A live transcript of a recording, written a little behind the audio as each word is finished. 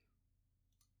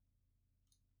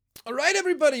All right,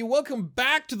 everybody, welcome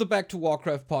back to the Back to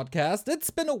Warcraft podcast.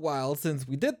 It's been a while since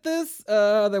we did this.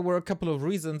 There were a couple of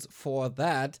reasons for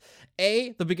that.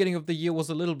 A, the beginning of the year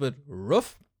was a little bit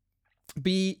rough.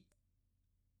 B,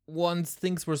 once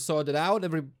things were sorted out,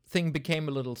 everything became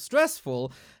a little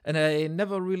stressful, and I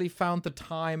never really found the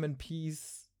time and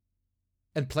peace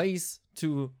and place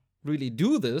to really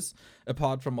do this,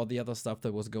 apart from all the other stuff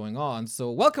that was going on.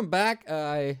 So welcome back.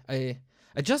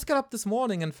 I just got up this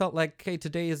morning and felt like, okay,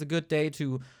 today is a good day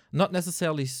to not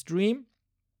necessarily stream,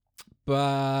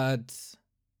 but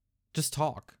just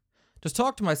talk. Just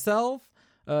talk to myself,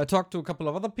 talk to a couple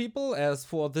of other people. As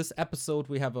for this episode,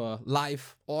 we have a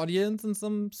live audience in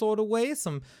some sort of way.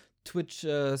 Some Twitch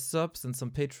subs and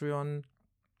some Patreon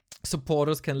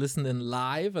supporters can listen in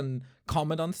live and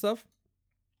comment on stuff.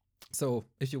 So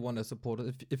if you want to support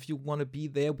it, if you want to be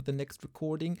there with the next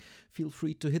recording, feel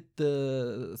free to hit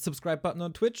the subscribe button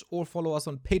on Twitch or follow us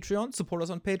on Patreon, support us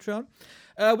on Patreon.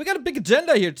 We got a big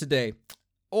agenda here today.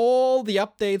 All the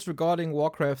updates regarding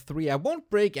Warcraft 3. I won't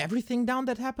break everything down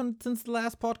that happened since the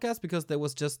last podcast because there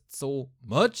was just so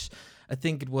much. I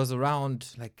think it was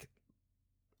around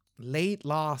late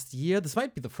last year. This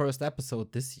might be the first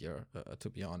episode this year, to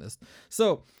be honest.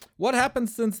 So, what happened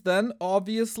since then?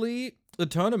 Obviously, the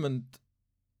tournament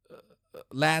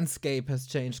landscape has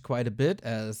changed quite a bit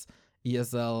as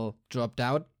ESL dropped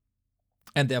out,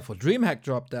 and therefore DreamHack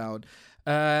dropped out.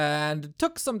 And it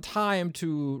took some time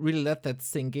to really let that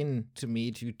sink in to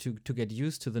me, to get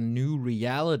used to the new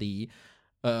reality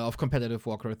of competitive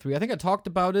Warcraft 3. I think I talked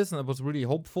about this, and I was really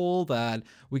hopeful that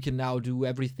we can now do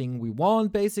everything we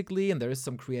want, basically, and there is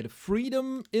some creative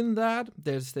freedom in that.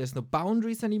 There's no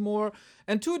boundaries anymore,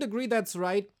 and to a degree that's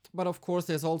right, but of course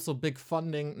there's also big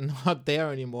funding not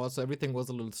there anymore, so everything was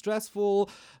a little stressful.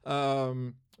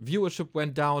 Viewership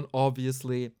went down,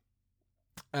 obviously,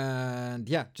 and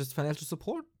yeah, just financial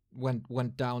support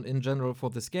went down in general for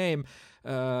this game,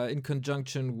 in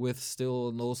conjunction with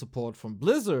still no support from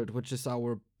Blizzard, which is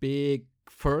our big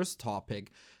first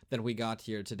topic that we got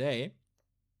here today.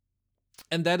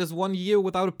 And that is 1 year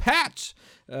without a patch.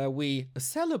 We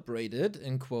celebrated,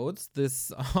 in quotes,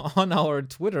 this on our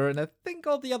Twitter, and I think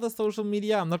all the other social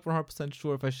media. I'm not 100%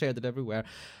 sure if I shared it everywhere.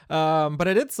 But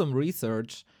I did some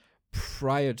research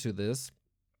prior to this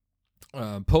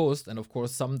post, and of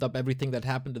course summed up everything that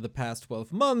happened in the past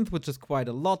 12 months, which is quite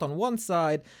a lot on one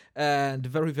side and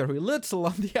very, very little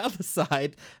on the other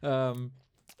side.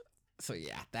 So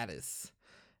yeah, that is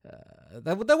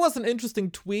that was an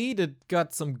interesting tweet. It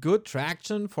got some good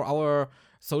traction for our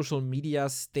social media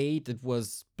state. It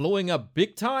was blowing up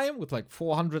big time with like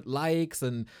 400 likes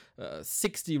and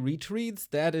 60 retweets.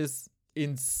 That is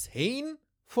insane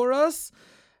for us,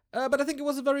 but I think it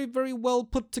was a very, very well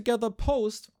put together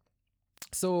post.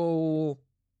 So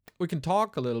we can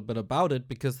talk a little bit about it,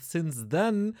 because since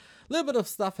then, a little bit of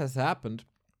stuff has happened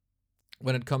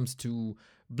when it comes to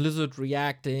Blizzard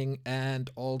reacting, and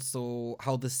also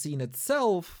how the scene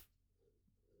itself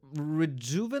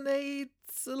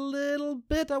rejuvenates a little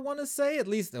bit, I want to say. At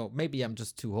least, maybe I'm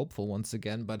just too hopeful once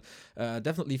again, but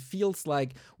definitely feels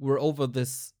like we're over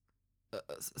this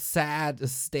sad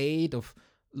state of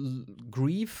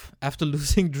grief after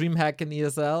losing DreamHack and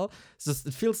ESL.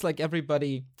 It feels like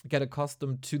everybody get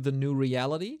accustomed to the new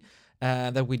reality,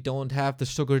 that we don't have the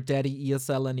sugar daddy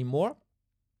ESL anymore,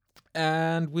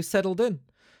 and we settled in.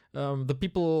 The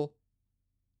people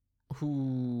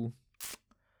who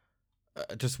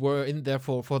just were in there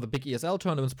for the big ESL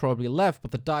tournaments probably left,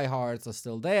 but the diehards are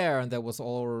still there, and that was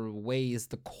always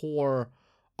the core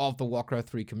of the Warcraft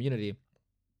 3 community.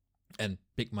 And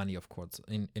big money, of course,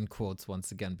 in quotes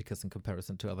once again, because in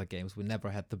comparison to other games, we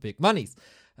never had the big monies.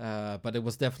 But it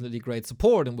was definitely great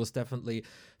support, and was definitely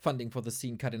funding for the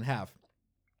scene cut in half.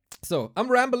 So I'm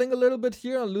rambling a little bit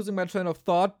here, I'm losing my train of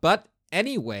thought. But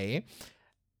anyway,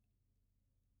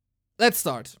 let's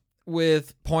start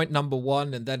with point number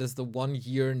 1, and that is the 1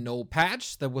 year no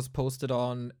patch that was posted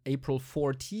on April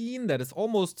 14. That is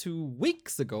almost 2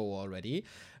 weeks ago already,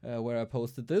 where I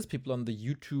posted this. People on the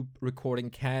YouTube recording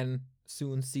can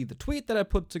soon see the tweet that I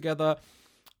put together.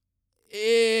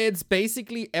 It's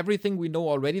basically everything we know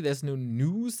already. There's no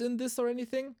news in this or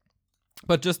anything,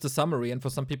 but just a summary. And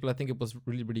for some people, I think it was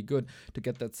really, really good to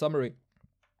get that summary.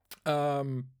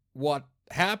 What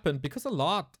happened, because a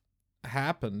lot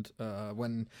happened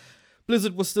when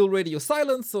Blizzard was still radio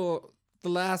silent. So the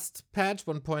last patch,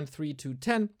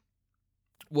 1.3210,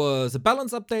 was a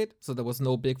balance update. So there was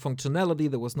no big functionality,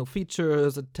 there was no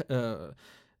features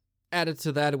added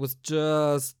to that. It was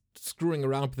just screwing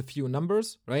around with a few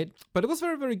numbers, right? But it was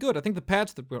very, very good. I think the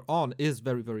patch that we're on is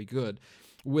very, very good.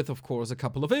 with, of course, a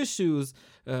couple of issues,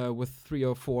 with 3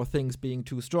 or 4 things being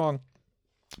too strong.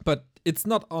 But it's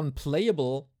not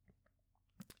unplayable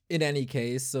in any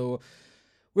case, so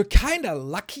we're kind of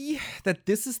lucky that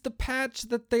this is the patch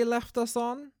that they left us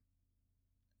on,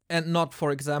 and not,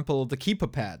 for example, the Keeper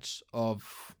patch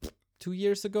of 2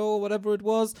 years ago, or whatever it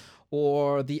was,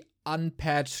 or the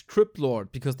unpatched Crypt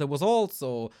Lord, because that was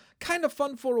also kind of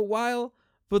fun for a while,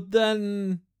 but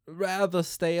then rather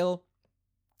stale.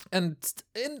 And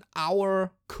in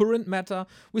our current meta,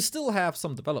 we still have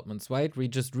some developments, right? We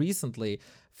just recently,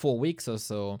 4 weeks or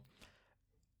so,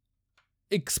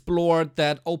 explored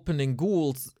that opening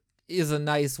ghouls is a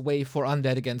nice way for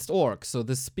undead against orcs. So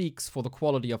this speaks for the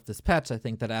quality of this patch. I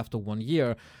think that after 1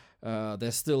 year,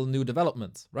 there's still new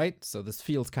developments, right? So this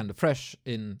feels kind of fresh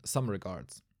in some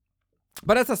regards.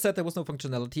 But as I said, there was no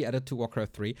functionality added to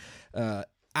Warcraft 3.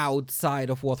 Outside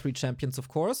of War 3 Champions, of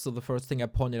course. So the first thing I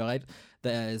pointed out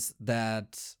there is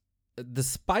that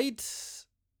despite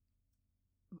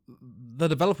the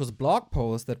developer's blog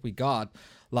post that we got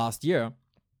last year,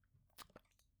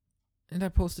 and I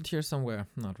posted here somewhere,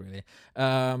 not really,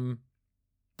 from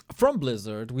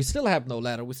Blizzard, we still have no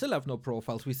ladder, we still have no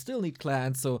profiles, we still need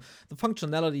clans, so the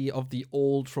functionality of the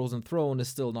old Frozen Throne is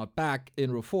still not back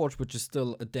in Reforged, which is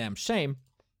still a damn shame.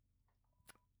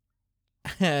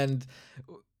 And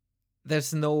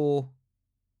there's no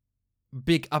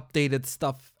big updated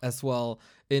stuff as well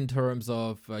in terms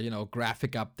of,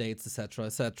 graphic updates, etc.,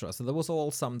 etc. So there was all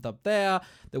summed up there.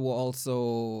 There were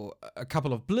also a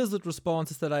couple of Blizzard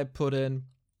responses that I put in.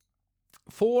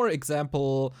 For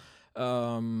example,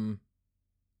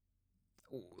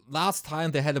 last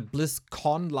time they had a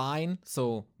BlizzCon line,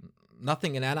 so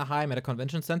nothing in Anaheim at a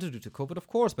convention center due to COVID, of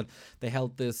course, but they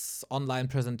held this online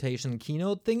presentation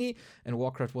keynote thingy, and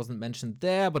Warcraft wasn't mentioned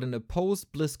there, but in a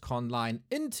post-BlizzCon line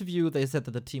interview, they said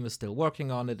that the team is still working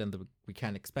on it and we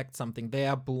can expect something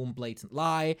there. Boom, blatant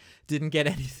lie. Didn't get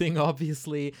anything,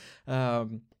 obviously.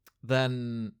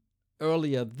 Then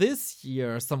earlier this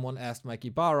year, someone asked Mike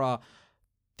Ybarra,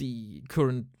 the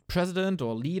current president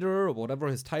or leader or whatever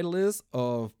his title is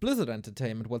of Blizzard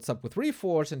Entertainment, what's up with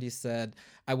Reforged, and he said,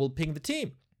 I will ping the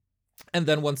team. And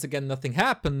then once again, nothing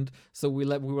happened, so we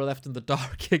were left in the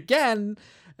dark again.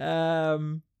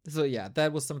 So yeah,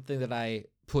 that was something that I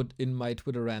put in my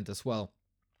Twitter rant as well.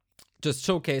 Just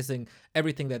showcasing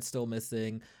everything that's still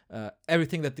missing,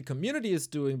 everything that the community is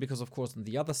doing, because of course on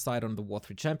the other side, on the War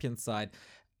 3 Champions side,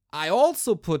 I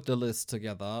also put the list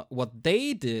together, what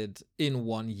they did in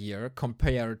 1 year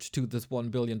compared to this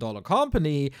 $1 billion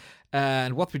company,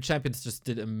 and War 3 Champions just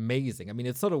did amazing. I mean,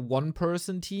 it's not a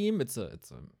one-person team, it's a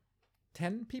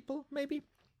 10 people, maybe?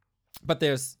 But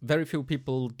there's very few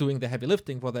people doing the heavy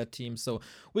lifting for that team, so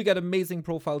we got amazing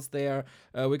profiles there.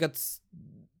 We got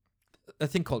a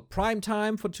thing called Prime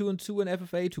Time for 2-2 and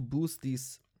FFA to boost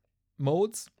these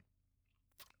modes.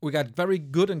 We got very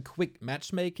good and quick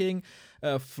matchmaking.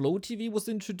 Flow TV was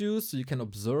introduced, so you can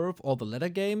observe all the ladder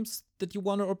games that you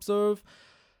want to observe.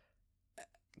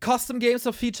 Custom games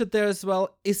are featured there as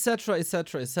well, etc.,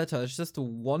 etc., etc. It's just a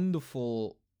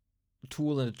wonderful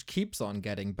tool, and it keeps on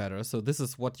getting better. So this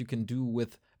is what you can do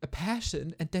with a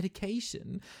passion and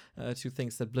dedication to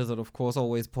things that Blizzard, of course,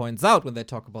 always points out when they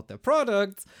talk about their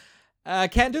products.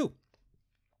 Can do.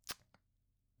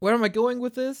 Where am I going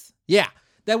with this? Yeah.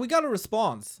 That we got a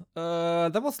response.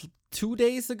 That was 2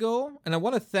 days ago, and I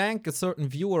want to thank a certain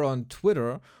viewer on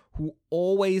Twitter who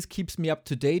always keeps me up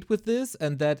to date with this,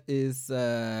 and that is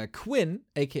Quinn,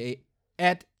 aka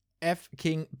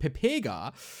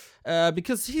 @FKingPepega,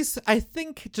 because he's, I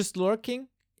think, just lurking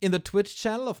in the Twitch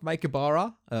channel of Mike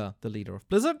Ybarra, the leader of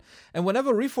Blizzard, and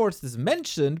whenever Reforged is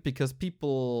mentioned, because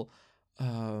people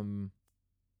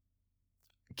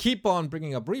keep on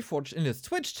bringing up Reforged in his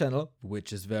Twitch channel,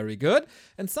 which is very good,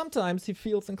 and sometimes he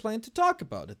feels inclined to talk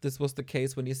about it. This was the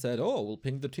case when he said, oh, we'll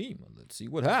ping the team, let's see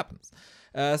what happens.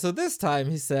 So this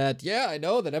time he said, yeah, I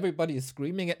know that everybody is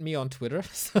screaming at me on Twitter,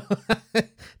 so I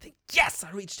think, yes,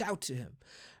 I reached out to him.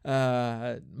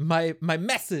 My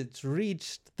message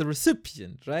reached the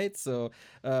recipient, right? So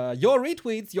your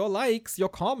retweets, your likes, your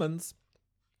comments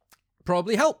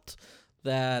probably helped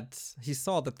that he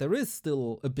saw that there is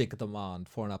still a big demand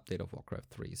for an update of Warcraft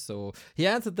 3. So he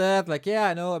answered that like, yeah,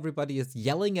 I know everybody is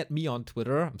yelling at me on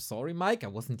Twitter. I'm sorry, Mike, I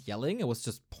wasn't yelling. I was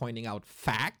just pointing out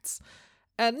facts,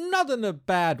 and not in a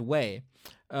bad way.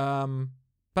 But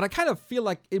I kind of feel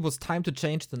like it was time to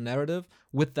change the narrative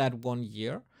with that 1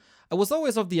 year. I was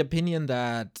always of the opinion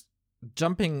that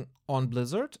jumping on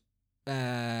Blizzard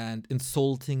and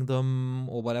insulting them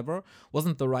or whatever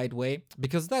wasn't the right way,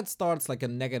 because that starts like a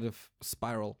negative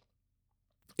spiral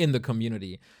in the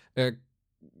community.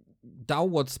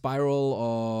 downward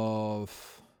spiral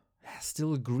of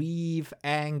still grief,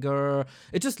 anger.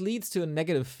 It just leads to a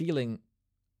negative feeling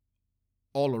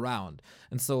all around.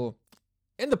 And so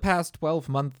in the past 12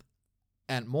 months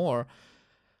and more,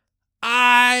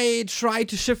 I tried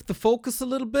to shift the focus a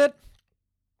little bit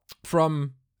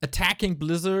from attacking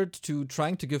Blizzard to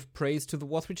trying to give praise to the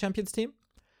War 3 Champions team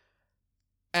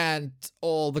and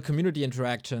all the community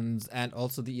interactions and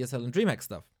also the ESL and DreamHack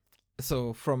stuff.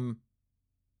 So from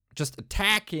just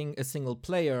attacking a single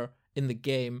player in the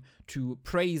game to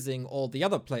praising all the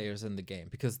other players in the game,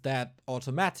 because that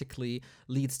automatically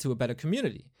leads to a better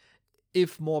community.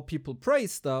 If more people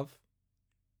praise stuff,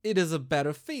 it is a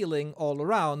better feeling all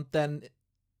around than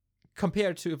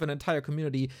compared to if an entire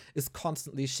community is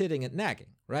constantly shitting and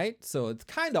nagging, right? So it's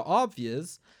kind of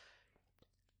obvious.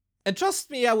 And trust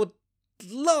me, I would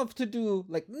love to do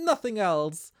like nothing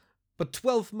else but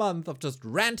 12 months of just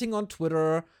ranting on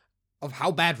Twitter of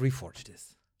how bad Reforged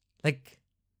is. Like,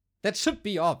 that should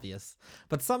be obvious.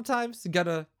 But sometimes you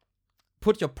gotta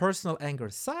put your personal anger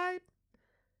aside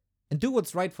and do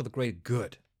what's right for the greater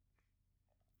good.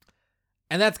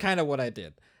 And that's kind of what I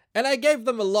did. And I gave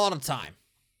them a lot of time.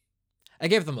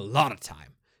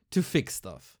 To fix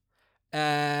stuff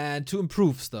and to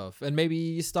improve stuff and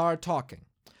maybe start talking.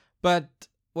 But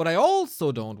what I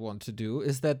also don't want to do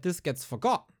is that this gets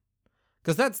forgotten.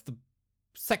 Because that's the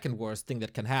second worst thing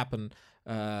that can happen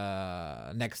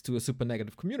next to a super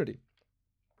negative community.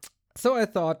 So I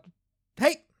thought,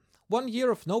 hey, 1 year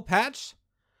of no patch,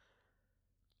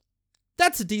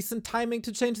 that's a decent timing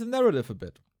to change the narrative a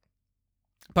bit.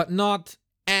 But not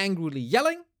angrily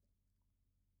yelling,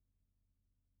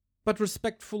 but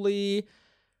respectfully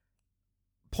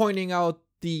pointing out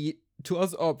the, to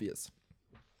us, obvious.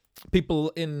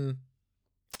 People in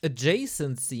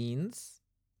adjacent scenes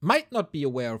might not be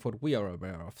aware of what we are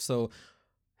aware of. So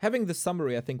having the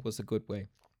summary, I think, was a good way.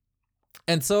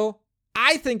 And so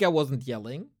I think I wasn't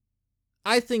yelling.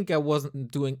 I think I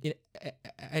wasn't doing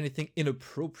anything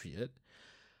inappropriate.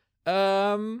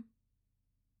 But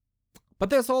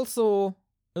there's also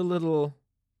a little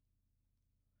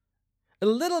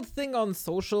thing on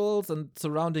socials and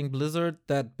surrounding Blizzard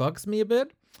that bugs me a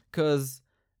bit, because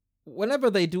whenever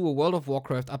they do a World of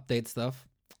Warcraft update stuff,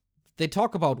 they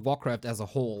talk about Warcraft as a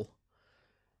whole.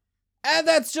 And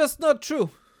that's just not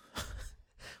true.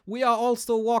 We are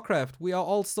also Warcraft. We are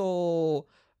also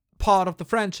part of the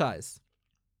franchise.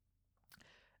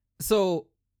 So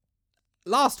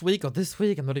last week or this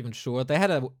week, I'm not even sure, they had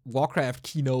a Warcraft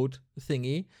keynote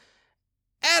thingy,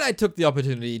 and I took the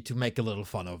opportunity to make a little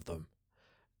fun of them.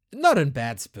 Not in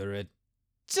bad spirit,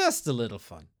 just a little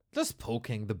fun. Just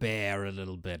poking the bear a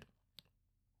little bit.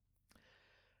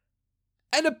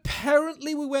 And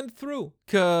apparently we went through,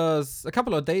 because a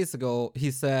couple of days ago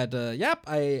he said, yep,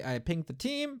 I pinged the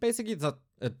team. Basically, it's not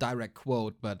a direct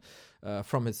quote, but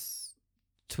from his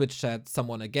Twitch chat,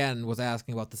 someone again was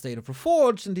asking about the state of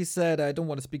Reforged, and he said, I don't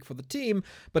want to speak for the team,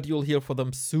 but you'll hear from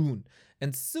them soon.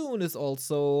 And soon is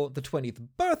also the 20th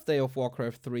birthday of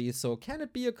Warcraft 3, so can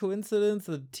it be a coincidence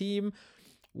that the team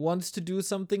wants to do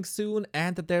something soon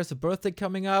and that there's a birthday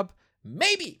coming up?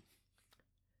 Maybe!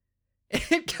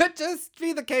 It could just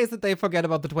be the case that they forget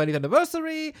about the 20th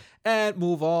anniversary and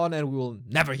move on, and we will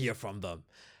never hear from them.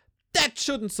 That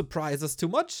shouldn't surprise us too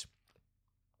much,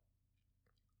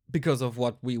 because of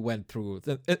what we went through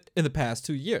in the past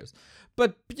 2 years.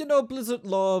 But, you know, Blizzard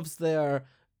loves their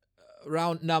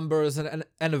round numbers and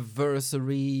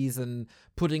anniversaries and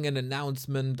putting an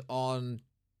announcement on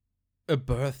a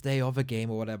birthday of a game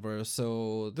or whatever.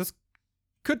 So this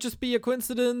could just be a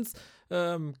coincidence.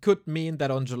 Could mean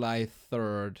that on July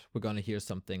 3rd, we're gonna hear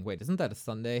something. Wait, isn't that a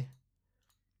Sunday?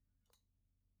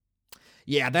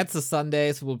 Yeah, that's a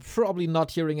Sunday, so we're probably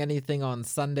not hearing anything on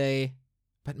Sunday.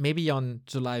 But maybe on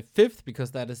July 5th,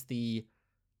 because that is the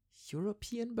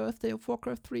European birthday of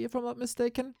Warcraft 3, if I'm not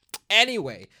mistaken.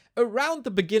 Anyway, around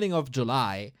the beginning of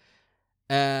July,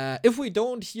 if we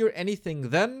don't hear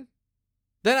anything then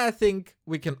I think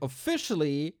we can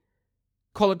officially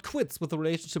call it quits with the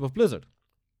relationship of Blizzard.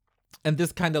 And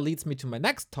this kind of leads me to my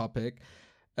next topic,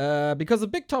 because a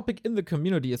big topic in the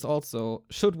community is also,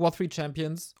 should War 3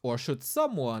 champions, or should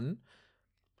someone,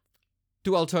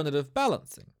 do alternative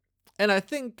balancing? And I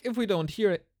think if we don't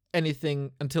hear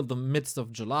anything until the midst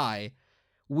of July,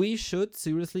 we should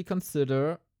seriously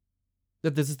consider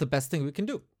that this is the best thing we can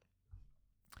do.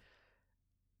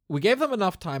 We gave them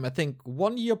enough time. I think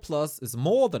 1 year plus is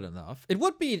more than enough. It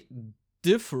would be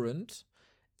different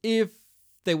if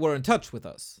they were in touch with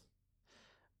us.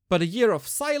 But a year of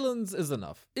silence is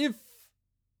enough. If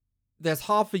there's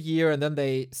half a year and then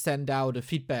they send out a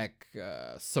feedback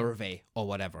survey or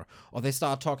whatever, or they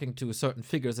start talking to certain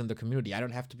figures in the community. I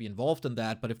don't have to be involved in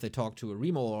that, but if they talk to a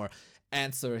Remo or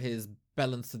answer his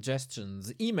balance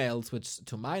suggestions emails, which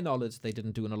to my knowledge they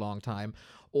didn't do in a long time,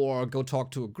 or go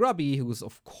talk to a Grubby, who's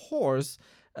of course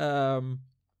or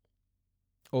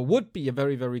would be a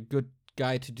very, very good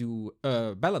guy to do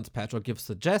a balance patch or give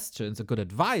suggestions, a good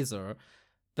advisor,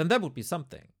 then that would be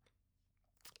something.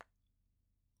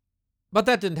 But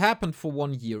that didn't happen for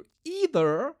 1 year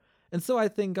either, and so I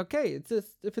think, okay, it's just,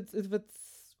 if it's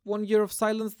 1 year of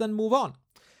silence, then move on.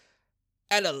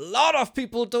 And a lot of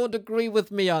people don't agree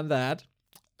with me on that.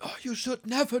 Oh, you should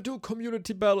never do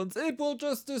community balance. It will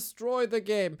just destroy the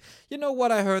game. You know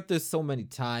what? I heard this so many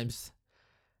times.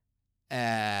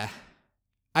 I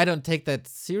don't take that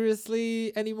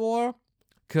seriously anymore,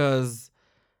 because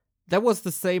that was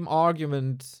the same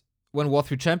argument when War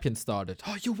 3 Champions started.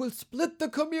 Oh, you will split the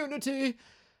community.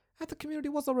 And the community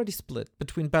was already split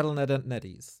between Battle.net and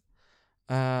NetEase.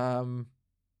 And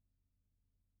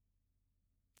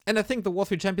I think the War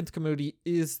 3 Champions community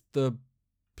is the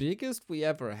biggest we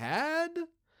ever had.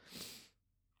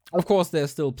 Of course,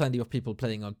 there's still plenty of people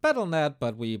playing on Battle.net,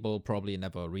 but we will probably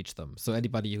never reach them. So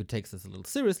anybody who takes this a little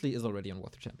seriously is already on War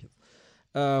 3 Champions.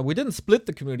 We didn't split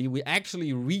the community. We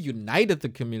actually reunited the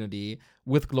community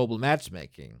with global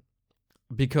matchmaking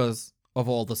because of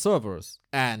all the servers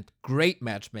and great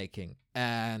matchmaking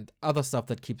and other stuff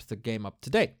that keeps the game up to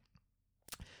date.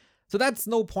 So that's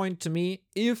no point to me.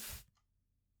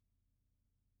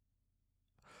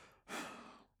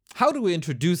 How do we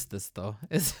introduce this, though?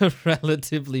 It's a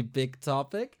relatively big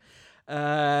topic,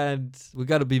 and we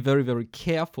got to be very, very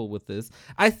careful with this.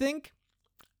 I think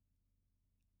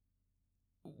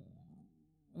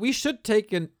we should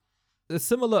take a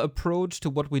similar approach to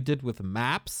what we did with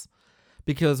maps,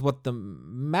 because what the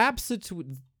map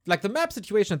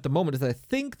situation at the moment is, I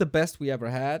think, the best we ever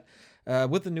had.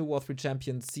 With the new War 3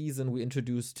 Champions season, we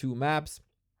introduced 2 maps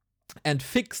and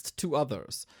fixed 2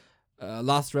 others.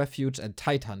 Last Refuge and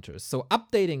Tidehunters. So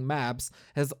updating maps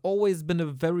has always been a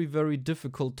very, very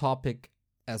difficult topic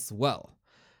as well.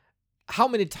 How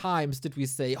many times did we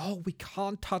say, oh, we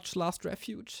can't touch Last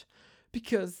Refuge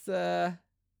because on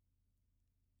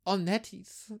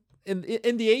NetEase, in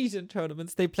the Asian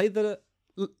tournaments, they play the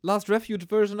Last Refuge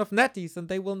version of NetEase and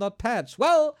they will not patch.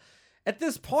 Well, at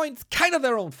this point, it's kind of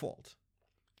their own fault.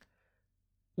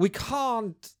 We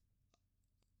can't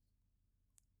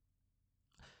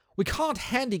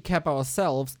handicap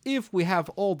ourselves if we have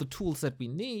all the tools that we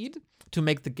need to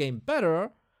make the game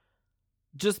better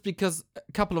just because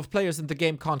a couple of players in the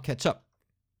game can't catch up.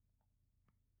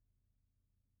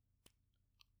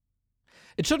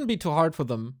 It shouldn't be too hard for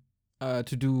them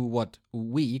to do what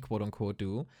we, quote unquote,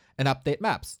 do and update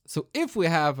maps. So if we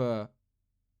have a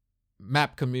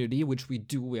map community, which we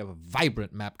do, we have a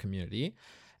vibrant map community,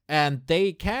 and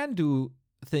they can do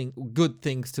good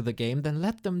things to the game, then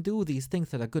let them do these things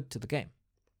that are good to the game.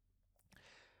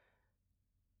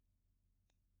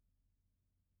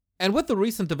 And with the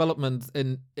recent developments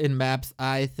in maps,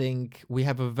 I think we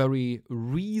have a very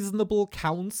reasonable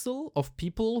council of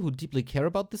people who deeply care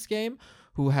about this game,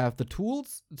 who have the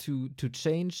tools to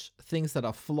change things that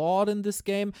are flawed in this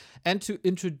game and to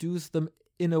introduce them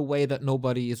in a way that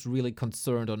nobody is really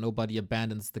concerned or nobody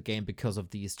abandons the game because of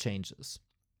these changes.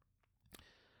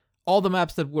 All the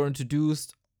maps that were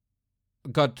introduced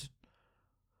got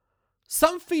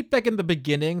some feedback in the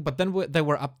beginning, but then they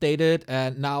were updated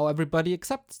and now everybody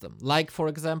accepts them. Like, for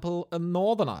example,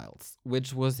 Northern Isles,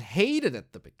 which was hated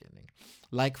at the beginning.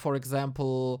 Like, for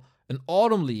example, an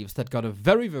Autumn Leaves that got a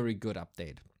very, very good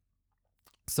update.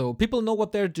 So people know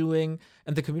what they're doing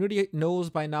and the community knows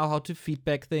by now how to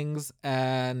feedback things,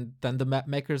 and then the map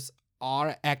makers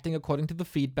are acting according to the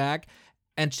feedback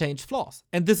and change flaws.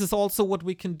 And this is also what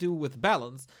we can do with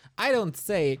balance. I don't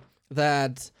say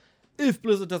that if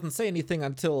Blizzard doesn't say anything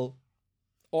until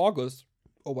August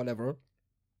or whatever,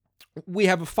 we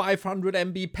have a 500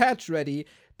 MB patch ready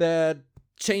that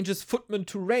changes footmen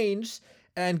to range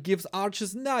and gives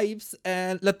archers knives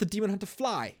and let the demon hunter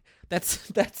fly.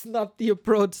 That's not the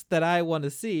approach that I want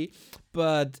to see.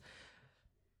 But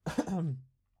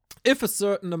if a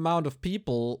certain amount of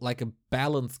people, like a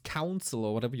balanced council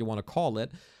or whatever you want to call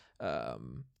it,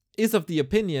 is of the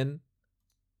opinion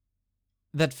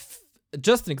that,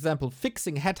 just an example,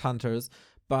 fixing headhunters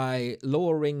by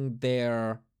lowering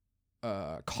their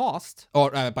cost,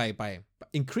 or by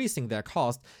increasing their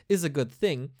cost, is a good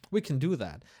thing, we can do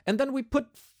that. And then we put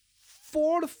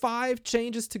 4 to 5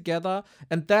 changes together,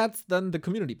 and that's then the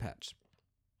community patch.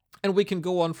 And we can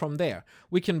go on from there.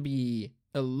 We can be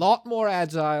a lot more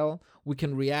agile. We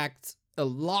can react a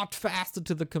lot faster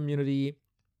to the community,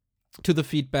 to the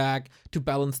feedback, to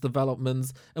balance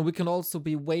developments, and we can also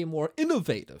be way more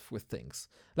innovative with things.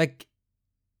 Like,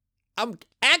 I'm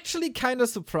actually kind of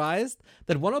surprised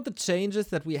that one of the changes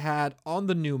that we had on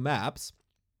the new maps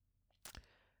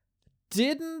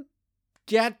didn't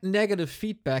get negative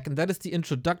feedback, and that is the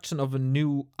introduction of a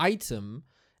new item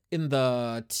in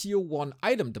the tier 1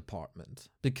 item department.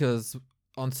 Because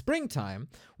on springtime,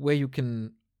 where you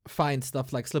can find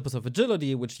stuff like Slippers of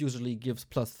Agility, which usually gives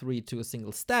 +3 to a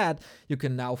single stat, you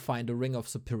can now find a Ring of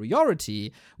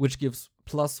Superiority, which gives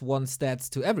 +1 stats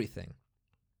to everything.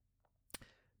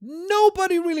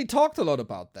 Nobody really talked a lot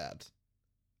about that,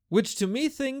 which to me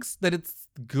thinks that it's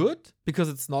good because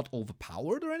it's not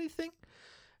overpowered or anything.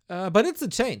 But it's a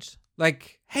change.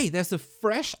 Like, hey, there's a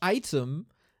fresh item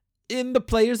in the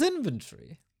player's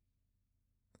inventory.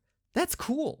 That's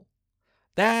cool.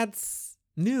 That's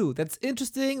new. That's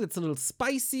interesting. That's a little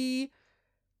spicy.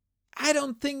 I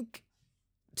don't think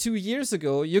 2 years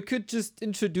ago you could just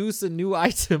introduce a new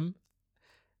item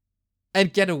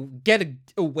and get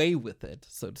away with it,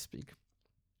 so to speak.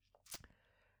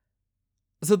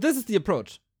 So this is the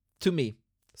approach to me.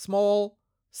 Small,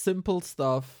 simple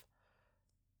stuff.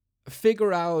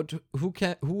 Figure out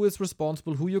who is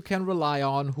responsible, who you can rely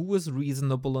on, who is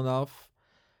reasonable enough,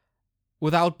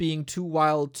 without being too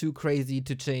wild, too crazy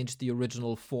to change the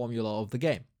original formula of the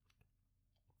game.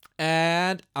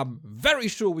 And I'm very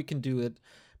sure we can do it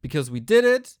because we did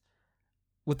it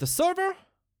with the server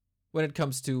when it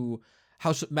comes to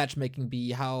how should matchmaking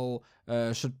be, how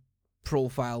should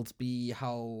profiles be,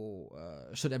 how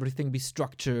should everything be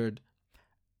structured,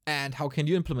 and how can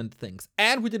you implement things.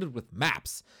 And we did it with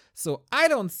maps. So I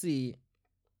don't see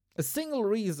a single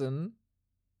reason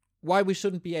why we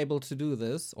shouldn't be able to do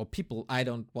this, or people, I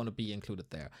don't want to be included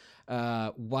there,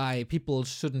 why people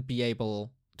shouldn't be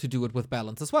able to do it with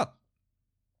balance as well.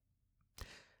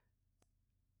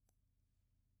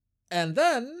 And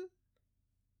then,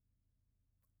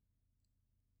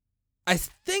 I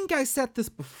think I said this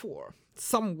before,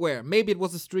 somewhere, maybe it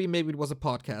was a stream, maybe it was a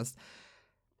podcast.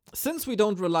 Since we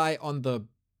don't rely on the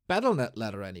Battle.net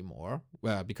ladder anymore,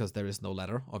 because there is no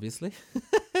ladder, obviously,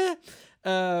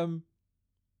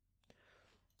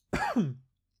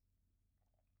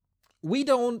 we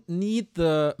don't need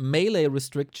the melee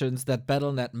restrictions that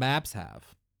Battle.net maps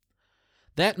have.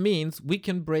 That means we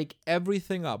can break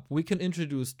everything up. We can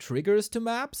introduce triggers to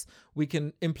maps. We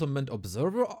can implement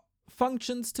observer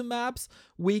functions to maps.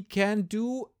 We can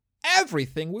do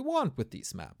everything we want with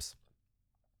these maps.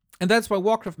 And that's why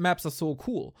Warcraft maps are so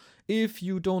cool. If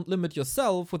you don't limit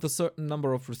yourself with a certain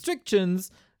number of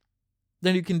restrictions,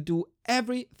 then you can do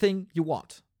everything you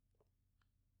want.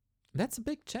 That's a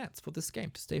big chance for this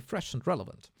game to stay fresh and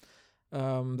relevant.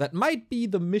 That might be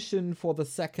the mission for the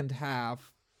second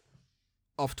half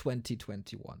of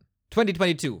 2021.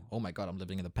 2022. Oh my god, I'm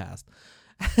living in the past.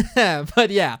 But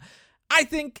yeah, I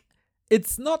think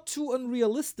it's not too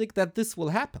unrealistic that this will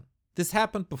happen. This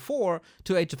happened before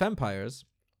to Age of Empires.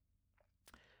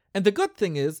 And the good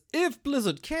thing is, if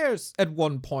Blizzard cares at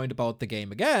one point about the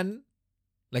game again,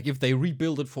 like if they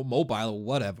rebuild it for mobile or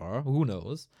whatever, who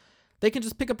knows, they can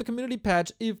just pick up the community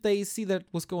patch if they see that it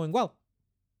was going well.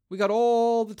 We got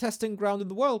all the testing ground in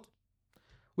the world.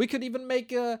 We could even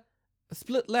make a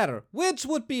split ladder, which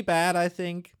would be bad, I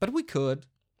think, but we could.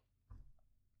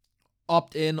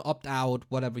 Opt in, opt out,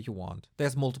 whatever you want.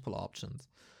 There's multiple options.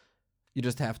 You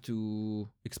just have to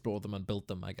explore them and build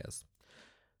them, I guess.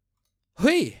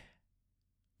 Hui!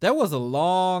 That was a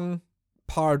long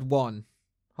part 1.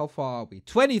 How far are we?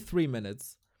 23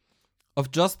 minutes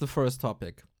of just the first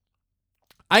topic.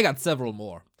 I got several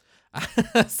more.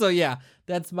 So yeah,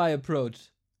 that's my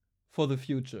approach for the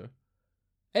future.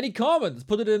 Any comments?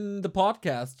 Put it in the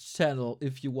podcast channel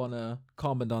if you want to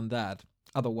comment on that.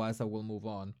 Otherwise, I will move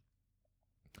on.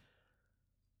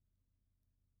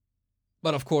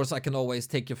 But of course, I can always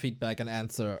take your feedback and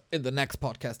answer in the next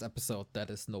podcast episode. That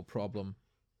is no problem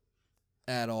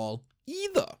at all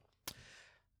either.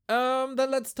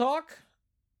 Then let's talk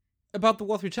about the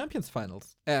War 3 Champions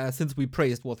finals, since we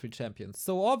praised War 3 Champions.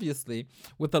 So obviously,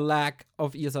 with the lack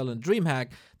of ESL and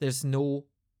DreamHack,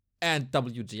 and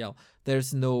WGL,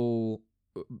 there's no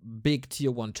big tier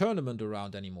 1 tournament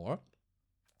around anymore.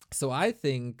 So I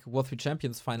think War 3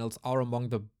 Champions finals are among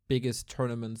the biggest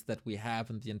tournaments that we have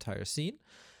in the entire scene.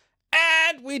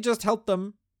 And we just held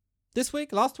them this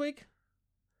week, last week?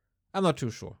 I'm not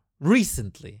too sure.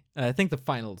 Recently. I think the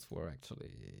finals were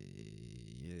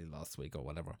actually last week or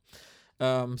whatever.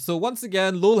 So once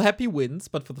again, Lol Happy wins,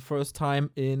 but for the first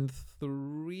time in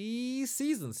 3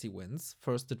 seasons he wins.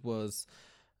 First it was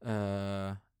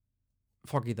Foggy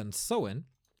then Soin.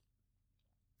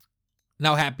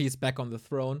 Now Happy's back on the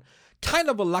throne. Kind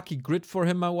of a lucky grid for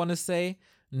him, I want to say.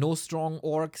 No strong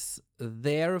orcs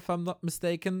there, if I'm not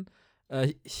mistaken.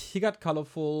 He got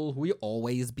Colorful, who he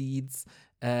always beats.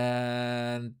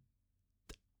 And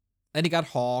he got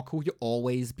Hawk, who he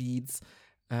always beats.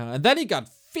 And then he got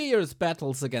fierce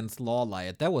battles against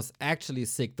Lawlight. That was actually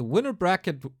sick. The winner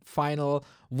bracket final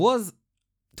was,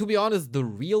 to be honest, the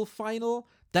real final.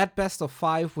 That best of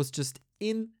 5 was just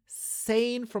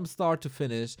insane from start to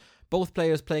finish. Both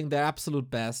players playing their absolute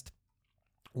best.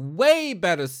 Way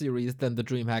better series than the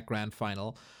DreamHack Grand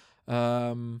Final.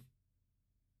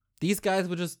 These guys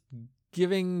were just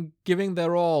giving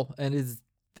their all, and is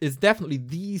definitely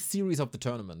the series of the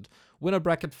tournament. Winner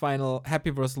bracket final, Happy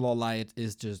vs. Lawlight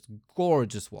is just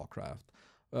gorgeous Warcraft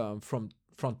from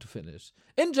front to finish.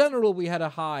 In general, we had a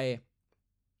high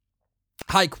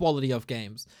quality of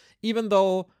games, even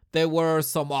though there were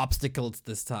some obstacles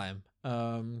this time.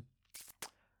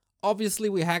 Obviously,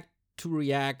 we had to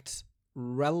react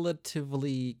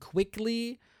relatively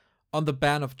quickly on the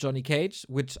ban of Johnny Cage,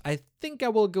 which I think I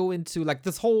will go into. Like,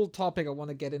 this whole topic I want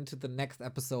to get into the next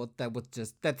episode.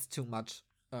 That's too much.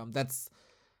 That's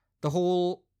the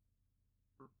whole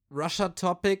Russia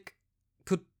topic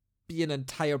could be an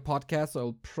entire podcast, so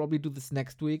I'll probably do this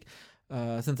next week,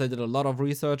 since I did a lot of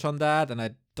research on that, and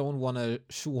I don't want to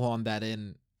shoehorn that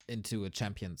into a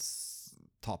Champions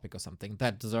topic or something.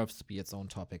 That deserves to be its own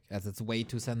topic, as it's way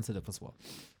too sensitive as well.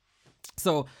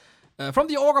 So, from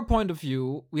the Augur point of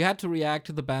view, we had to react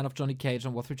to the ban of Johnny Cage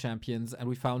on War 3 Champions, and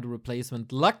we found a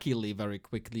replacement, luckily, very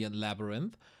quickly in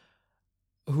Labyrinth,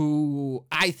 who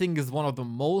I think is one of the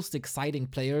most exciting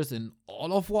players in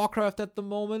all of Warcraft at the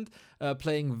moment,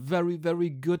 playing very, very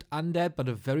good undead, but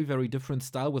a very, very different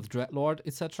style with Dreadlord,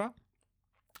 etc.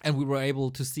 And we were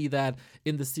able to see that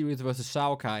in the series versus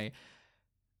Xiaokai.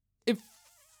 If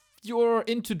you're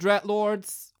into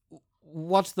Dreadlords,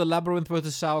 watch the Labyrinth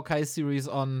versus Xiaokai series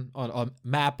on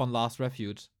map on Last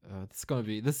Refuge.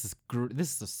 This is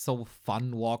so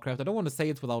fun Warcraft. I don't want to say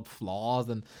it's without flaws,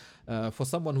 and for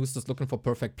someone who's just looking for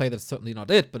perfect play, that's certainly not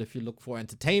it. But if you look for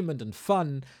entertainment and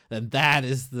fun, then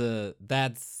that's the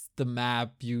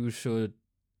map you should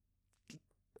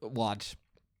watch.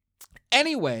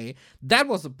 Anyway, that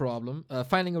was a problem,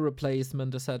 finding a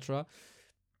replacement, etc.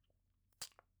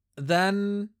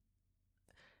 Then,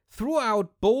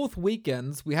 throughout both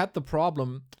weekends, we had the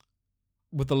problem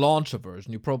with the launcher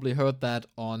version. You probably heard that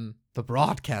on the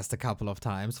broadcast a couple of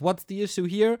times. What's the issue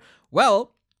here?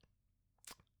 Well,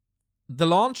 the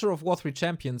launcher of War 3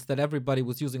 Champions that everybody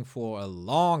was using for a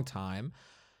long time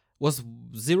was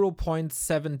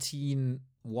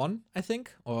 0.171, I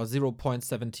think, or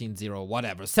 0.170,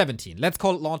 whatever, 17. Let's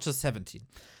call it launcher 17.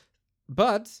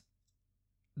 But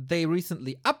they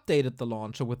recently updated the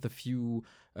launcher with a few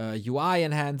UI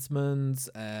enhancements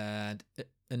and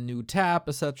a new tab,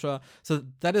 etc. So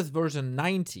that is version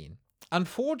 19.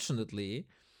 Unfortunately,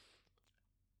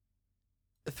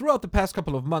 throughout the past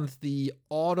couple of months, the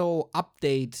auto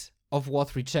update of War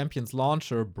 3 Champions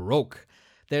launcher broke.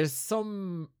 There's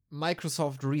some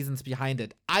Microsoft reasons behind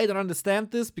it. I don't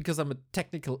understand this because I'm a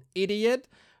technical idiot,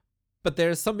 but there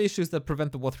are some issues that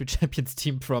prevent the War 3 Champions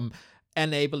team from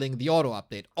enabling the auto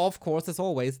update. Of course, as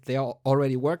always, they are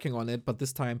already working on it, but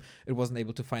this time it wasn't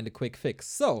able to find a quick fix.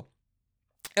 So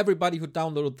everybody who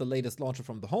downloaded the latest launcher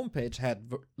from the homepage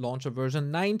had launcher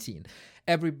version 19.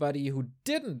 Everybody who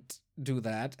didn't do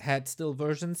that had still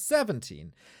version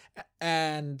 17.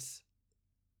 And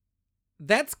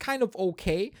that's kind of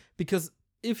okay, because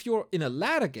if you're in a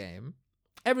ladder game,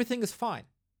 everything is fine.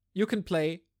 You can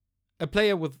play, a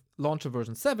player with launcher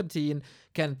version 17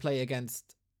 can play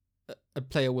against a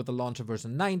player with a launcher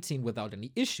version 19 without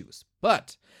any issues.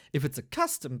 But if it's a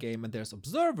custom game and there's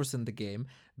observers in the game,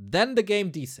 then the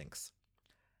game desyncs.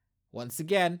 Once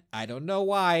again, I don't know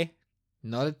why.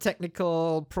 Not a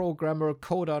technical programmer,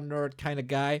 coder nerd kind of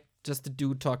guy. Just a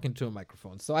dude talking to a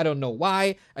microphone. So I don't know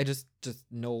why. I just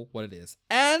know what it is.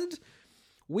 And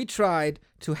we tried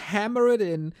to hammer it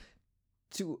in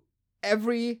to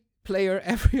every player,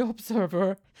 every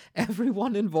observer,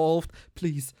 everyone involved.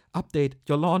 Please update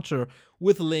your launcher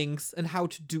with links and how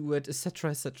to do it,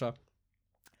 etc., etc.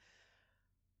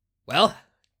 Well,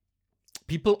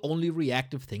 people only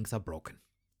react if things are broken.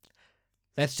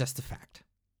 That's just a fact.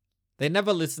 They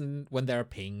never listen when they're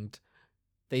pinged.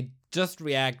 They just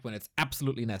react when it's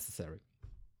absolutely necessary.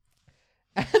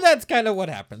 And that's kind of what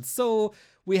happened. So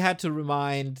we had to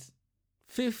remind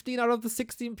 15 out of the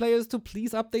 16 players to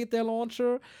please update their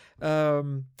launcher.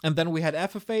 And then we had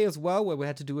FFA as well, where we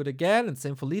had to do it again, and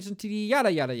same for Legion TD,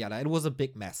 yada, yada, yada. It was a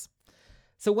big mess.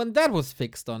 So when that was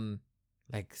fixed on,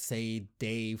 like, say,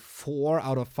 day 4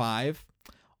 out of 5,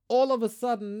 all of a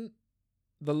sudden,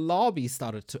 the lobby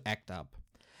started to act up.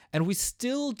 And we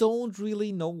still don't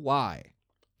really know why.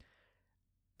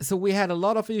 So we had a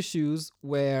lot of issues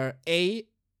where A,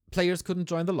 players couldn't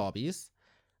join the lobbies.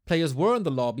 Players were in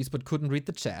the lobbies but couldn't read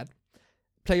the chat.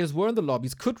 Players were in the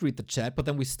lobbies, could read the chat, but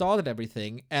then we started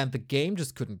everything and the game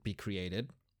just couldn't be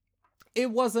created.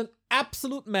 It was an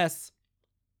absolute mess.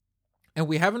 And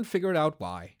we haven't figured out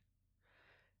why.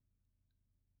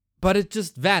 But it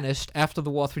just vanished after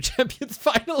the War 3 Champions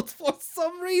Finals for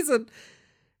some reason.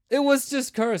 It was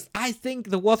just cursed. I think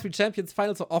the War 3 Champions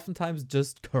Finals are oftentimes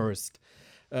just cursed.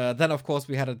 Then, of course,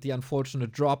 we had the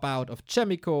unfortunate dropout of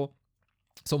Chemico.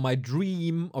 So my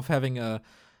dream of having a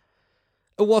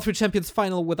War 3 Champions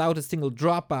Final without a single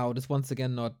dropout is once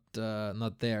again not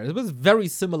there. It was very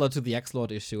similar to the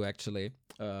X-Lord issue, actually,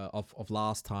 of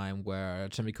last time, where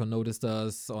Chemico noticed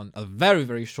us on a very,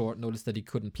 very short notice that he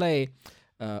couldn't play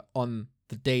on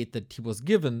the date that he was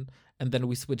given, and then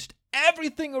we switched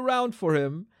everything around for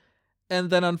him. And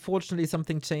then, unfortunately,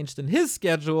 something changed in his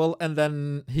schedule, and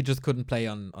then he just couldn't play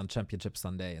on Championship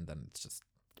Sunday, and then it just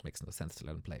makes no sense to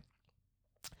let him play.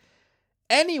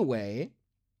 Anyway,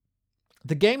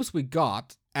 the games we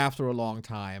got after a long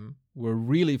time were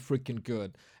really freaking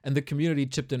good, and the community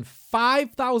chipped in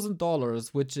 $5,000,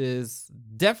 which is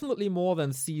definitely more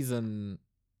than Season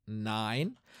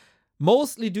 9.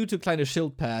 Mostly due to Kleine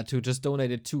Schildpad, who just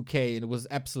donated 2K, and it was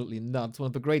absolutely nuts. One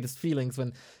of the greatest feelings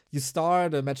when you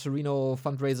start a Matcherino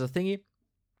fundraiser thingy.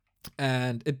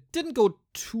 And it didn't go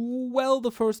too well the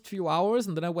first few hours,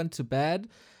 and then I went to bed.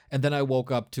 And then I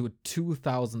woke up to a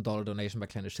 $2,000 donation by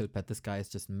Kleine Schildpad. This guy is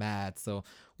just mad. So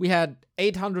we had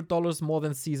 $800 more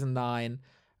than Season 9,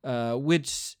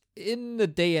 which in the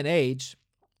day and age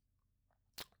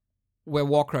where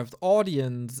Warcraft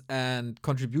audience and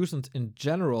contributions in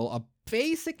general are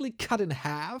basically cut in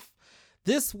half,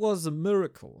 this was a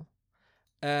miracle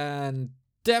and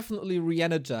definitely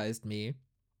re-energized me.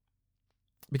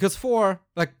 Because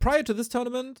prior to this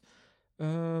tournament,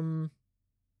 it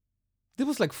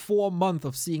was like 4 months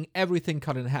of seeing everything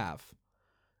cut in half.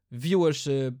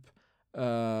 Viewership,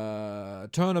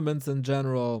 tournaments in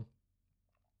general,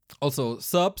 also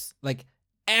subs, like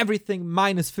everything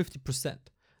minus 50%.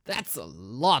 That's a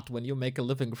lot when you make a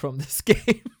living from this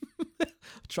game.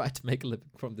 Try to make a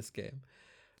living from this game.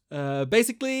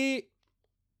 Basically,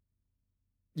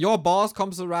 your boss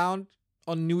comes around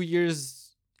on New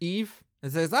Year's Eve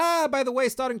and says, by the way,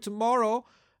 starting tomorrow,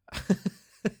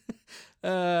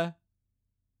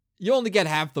 you only get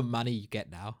half the money you get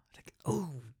now. Like,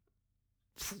 oh,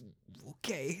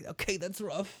 okay, that's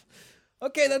rough.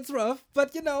 Okay, that's rough.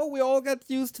 But, we all got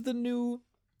used to the new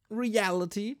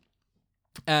reality.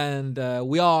 And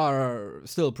we are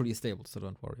still pretty stable, so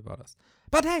don't worry about us.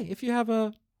 But hey, if you have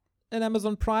an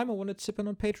Amazon Prime or want to chip in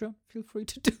on Patreon, feel free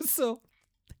to do so.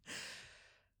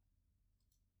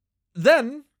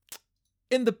 Then,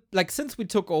 since we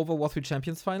took over War 3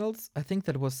 Champions Finals, I think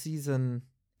that was Season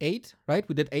 8, right?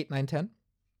 We did 8, 9, 10.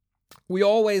 We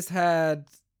always had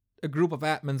a group of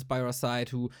admins by our side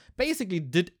who basically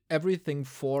did everything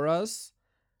for us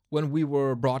when we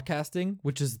were broadcasting,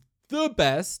 which is the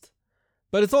best.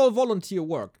 But it's all volunteer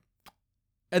work.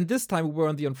 And this time we were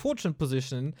in the unfortunate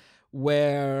position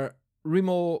where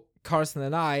Remo, Carson,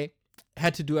 and I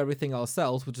had to do everything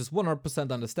ourselves, which is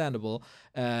 100% understandable.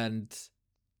 And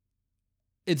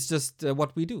it's just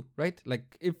what we do, right?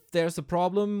 Like, if there's a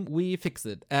problem, we fix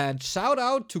it. And shout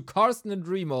out to Carson and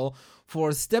Remo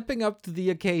for stepping up to the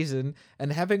occasion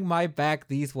and having my back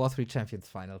these War 3 Champions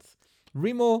Finals.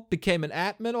 Remo became an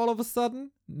admin all of a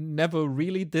sudden. Never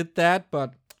really did that,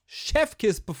 but chef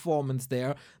kiss performance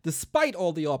there, despite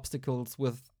all the obstacles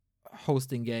with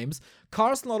hosting games.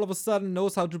 Carson all of a sudden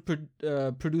knows how to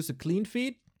produce a clean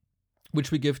feed,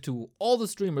 which we give to all the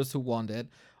streamers who want it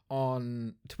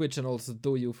on Twitch and also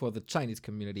Douyu for the Chinese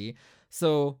community.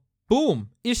 So,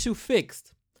 boom, issue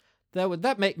fixed.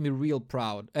 That made me real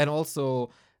proud. And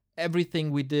also,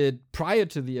 everything we did prior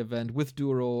to the event with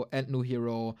Duro and New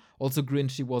Hero, also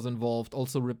Grinchy was involved,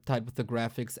 also Riptide with the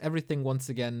graphics, everything once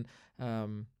again,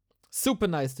 super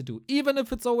nice to do. Even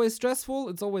if it's always stressful,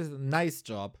 it's always a nice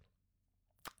job.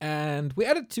 And we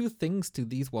added 2 things to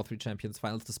these War 3 Champions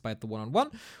Finals despite the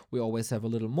one-on-one. We always have a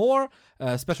little more.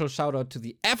 Special shout out to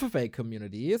the FFA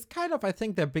community. It's kind of, I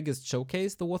think, their biggest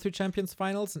showcase, the War 3 Champions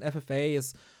Finals. And FFA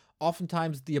is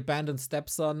oftentimes the abandoned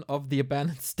stepson of the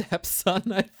abandoned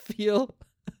stepson, I feel.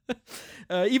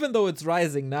 Even though it's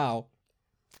rising now.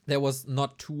 There was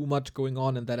not too much going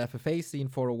on in that FFA scene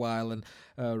for a while, and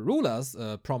Rula's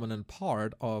a prominent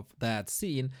part of that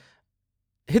scene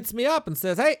hits me up and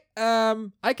says, hey,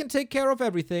 I can take care of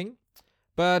everything,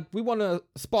 but we want a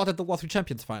spot at the War 3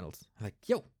 Champions Finals. I'm like,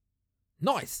 yo,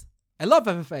 nice. I love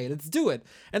FFA. Let's do it.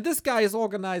 And this guy is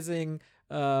organizing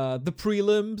the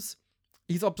prelims.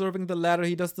 He's observing the ladder.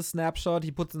 He does the snapshot.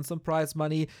 He puts in some prize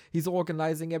money. He's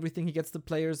organizing everything. He gets the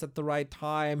players at the right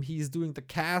time. He's doing the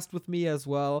cast with me as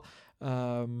well.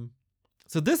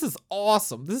 So this is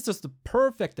awesome. This is just a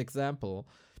perfect example.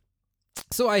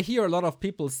 So I hear a lot of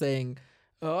people saying,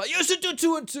 you should do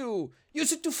 2-2. You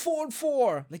should do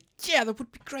 4-4. Like, yeah, that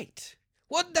would be great.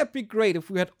 Wouldn't that be great if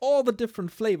we had all the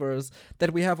different flavors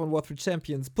that we have on War 3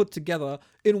 Champions put together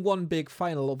in one big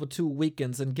final over 2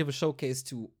 weekends and give a showcase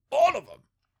to all of them?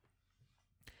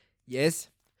 Yes,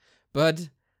 but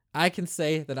I can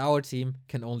say that our team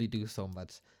can only do so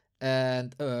much.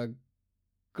 And a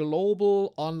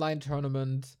global online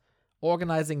tournament,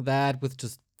 organizing that with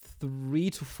just 3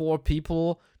 to 4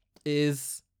 people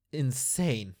is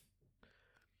insane.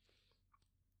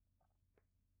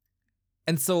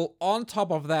 And so on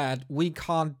top of that, we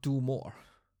can't do more.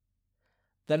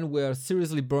 Then we're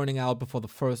seriously burning out before the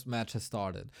first match has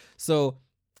started. So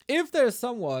if there's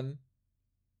someone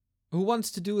who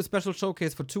wants to do a special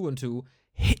showcase for 2-2,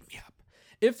 hit me up.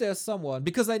 If there's someone,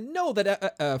 because I know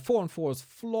that 4-4 is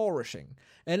flourishing,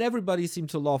 and everybody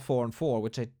seems to love 4-4,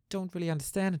 which I don't really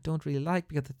understand and don't really like,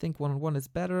 because I think 1-on-1 is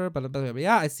better, but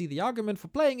yeah, I see the argument for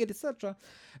playing it, etc.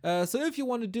 So if you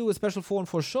want to do a special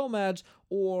 4-4 show match,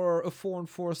 or a 4-4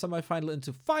 semifinal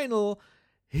into final,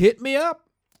 hit me up.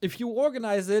 If you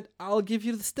organize it, I'll give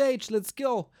you the stage, let's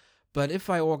go. But if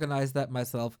I organize that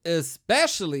myself,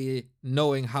 especially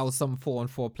knowing how some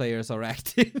 4-4 players are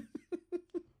acting,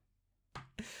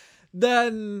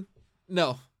 then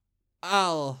no,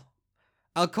 I'll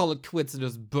call it quits and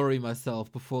just bury myself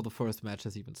before the first match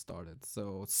has even started.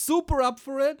 So super up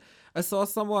for it. I saw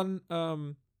someone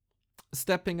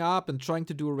stepping up and trying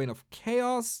to do a Reign of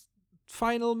Chaos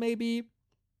final, maybe.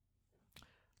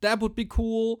 That would be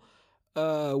cool.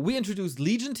 We introduced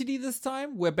Legion TD this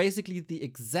time, where basically the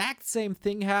exact same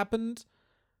thing happened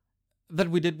that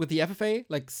we did with the FFA.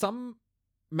 Like, some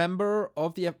member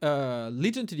of the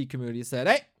Legion TD community said,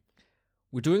 hey,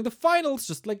 we're doing the finals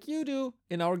just like you do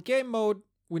in our game mode.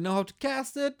 We know how to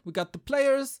cast it. We got the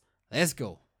players. Let's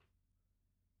go.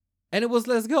 And it was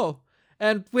let's go.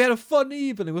 And we had a fun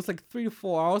evening. It was like 3 to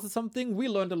 4 hours or something. We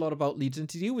learned a lot about Legion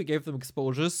TD. We gave them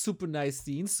exposure. Super nice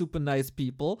scenes. Super nice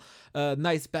people.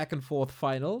 Nice back and forth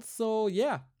final. So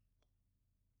yeah.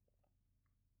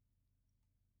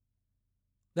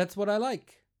 That's what I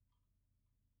like.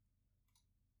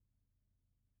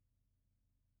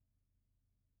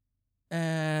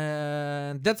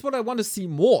 And that's what I want to see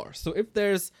more. So if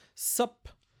there's sub-genres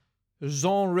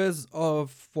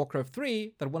of Warcraft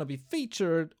 3 that want to be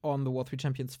featured on the War 3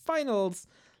 Champions Finals,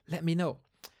 let me know.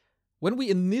 When we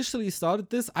initially started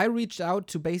this, I reached out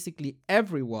to basically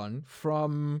everyone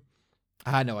from...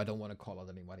 I know I don't want to call out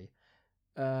anybody.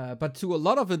 But to a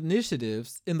lot of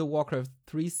initiatives in the Warcraft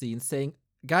 3 scene saying,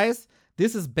 guys,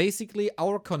 this is basically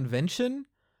our convention.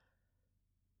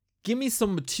 Give me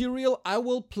some material, I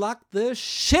will plug the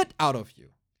shit out of you.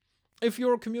 If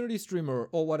you're a community streamer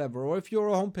or whatever, or if you're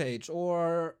a homepage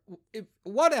or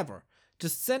whatever,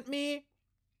 just send me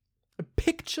a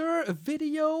picture, a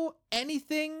video,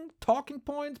 anything, talking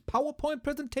points, PowerPoint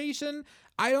presentation.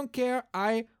 I don't care.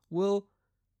 I will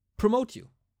promote you.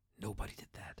 Nobody did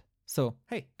that. So,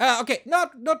 hey, okay,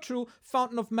 not true.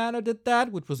 Fountain of Mana did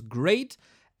that, which was great.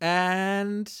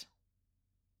 And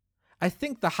I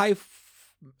think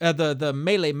the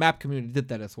Melee map community did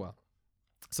that as well.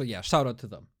 So yeah, shout out to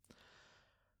them.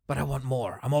 But I want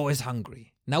more. I'm always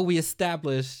hungry. Now we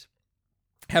established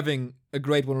having a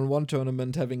great 1-on-1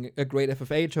 tournament, having a great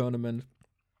FFA tournament.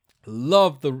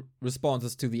 Love the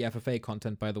responses to the FFA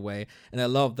content, by the way. And I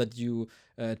love that you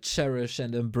cherish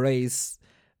and embrace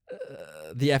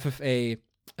the FFA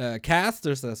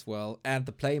casters as well, and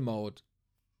the play mode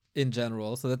in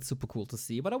general, so that's super cool to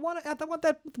see. But I want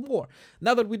that with more.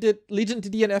 Now that we did Legion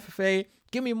TD and FFA,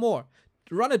 give me more.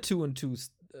 Run a 2-on-2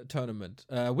 tournament.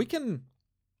 We can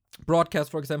broadcast,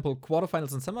 for example,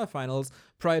 quarterfinals and semifinals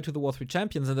prior to the War 3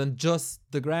 Champions, and then just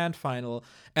the grand final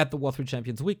at the War 3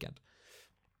 Champions weekend.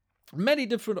 Many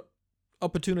different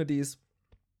opportunities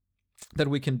that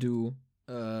we can do.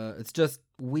 It's just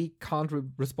we can't be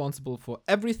responsible for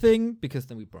everything, because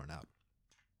then we burn out.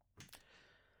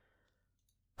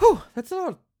 Whew, that's a lot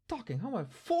of talking. How am I?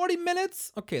 40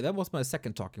 minutes? Okay, that was my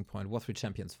second talking point. War 3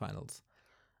 Champions Finals.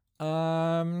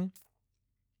 Yeah,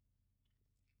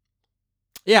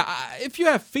 if you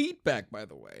have feedback, by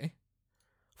the way,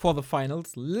 for the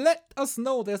finals, let us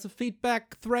know. There's a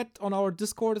feedback thread on our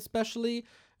Discord especially.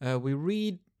 We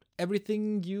read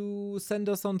everything you send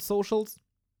us on socials.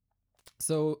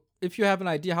 So if you have an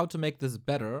idea how to make this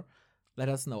better, let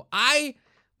us know. I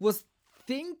was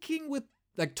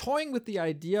toying with the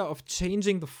idea of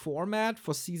changing the format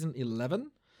for season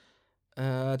 11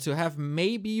 to have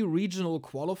maybe regional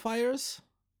qualifiers.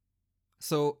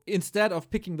 So instead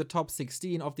of picking the top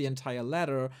 16 of the entire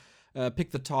ladder,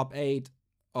 pick the top 8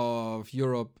 of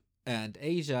Europe and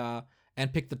Asia,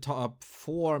 and pick the top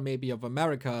 4 maybe of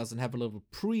Americas and have a little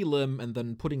prelim and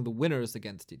then putting the winners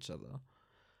against each other.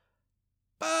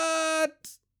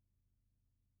 But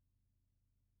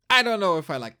I don't know if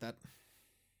I like that.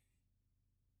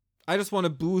 I just want to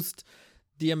boost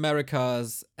the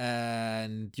Americas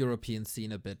and European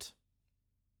scene a bit.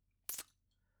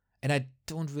 And I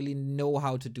don't really know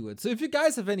how to do it. So if you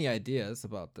guys have any ideas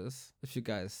about this, if you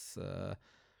guys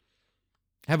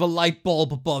have a light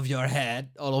bulb above your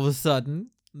head all of a sudden,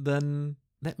 then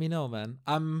let me know, man.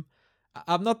 I'm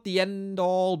not the end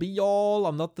all be all.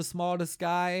 I'm not the smartest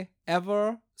guy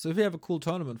ever. So if you have a cool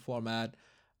tournament format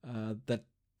that's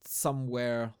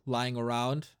somewhere lying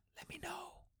around, let me know.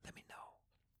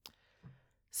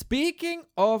 Speaking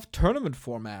of tournament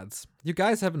formats, you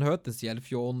guys haven't heard this yet if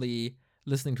you're only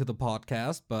listening to the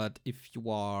podcast, but if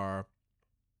you are...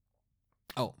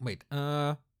 Oh, wait.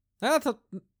 Let's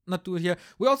not do it here.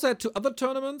 We also had 2 other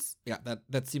tournaments. Yeah,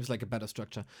 that seems like a better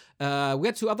structure. We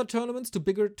had 2 other tournaments, 2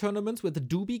 bigger tournaments with the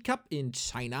Doubi Cup in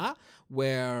China,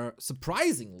 where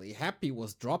surprisingly Happy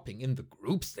was dropping in the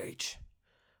group stage.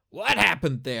 What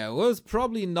happened there? It was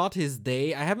probably not his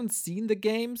day. I haven't seen the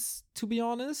games, to be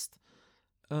honest.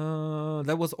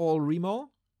 That was all Remo.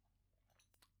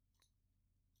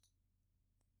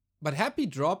 But Happy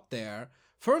dropped there.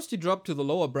 First he dropped to the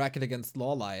lower bracket against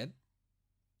Lawlight.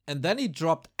 And then he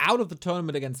dropped out of the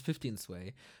tournament against 15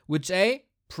 Sway. Which,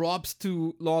 props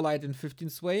to Lawlight and 15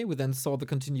 Sway. We then saw the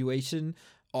continuation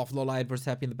of Lawlight versus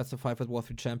Happy in the best of 5 at War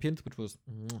 3 Champions, which was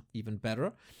even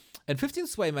better. And 15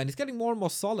 Sway, man, he's getting more and more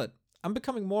solid. I'm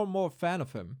becoming more and more a fan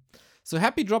of him. So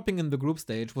Happy dropping in the group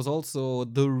stage was also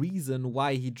the reason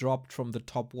why he dropped from the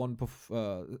top 1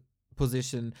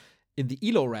 position in the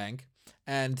ELO rank.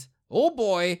 And oh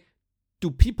boy,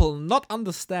 do people not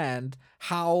understand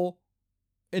how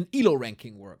an ELO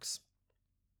ranking works.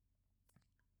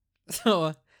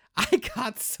 So I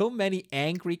got so many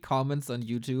angry comments on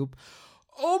YouTube.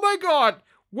 Oh my god,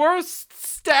 worst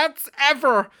stats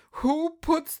ever. Who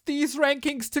puts these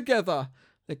rankings together?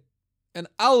 Like an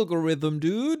algorithm,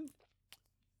 dude.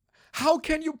 How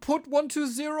can you put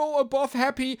 120 above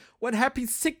Happy when Happy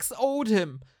 6-0'd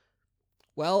him?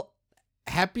 Well,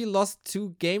 Happy lost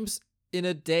 2 games in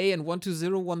a day and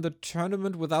 120 won the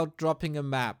tournament without dropping a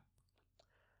map.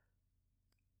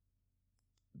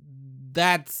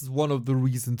 That's one of the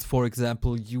reasons, for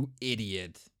example, you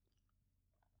idiot.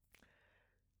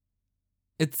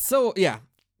 It's so, yeah.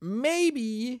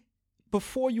 Maybe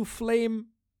before you flame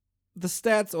the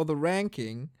stats or the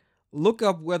ranking, look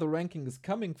up where the ranking is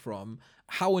coming from,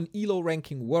 how an ELO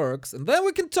ranking works, and then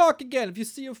we can talk again. If you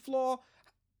see a flaw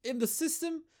in the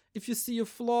system, if you see a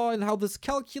flaw in how this is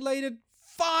calculated,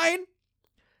 fine.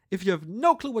 If you have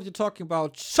no clue what you're talking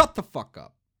about, shut the fuck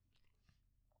up.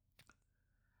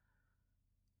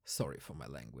 Sorry for my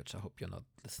language. I hope you're not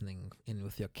listening in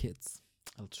with your kids.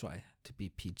 I'll try to be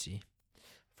PG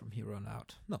from here on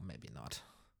out. No, maybe not.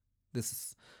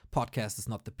 Podcast is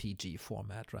not the PG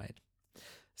format, right?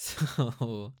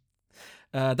 So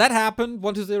that happened.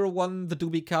 120 won the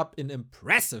Doubi Cup in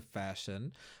impressive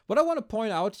fashion. What I want to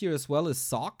point out here as well is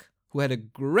Sock, who had a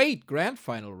great grand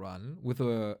final run with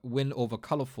a win over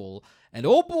Colorful. And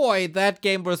oh boy, that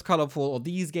game versus Colorful, or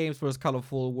these games versus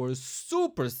Colorful, were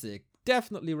super sick.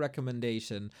 Definitely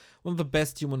recommendation. One of the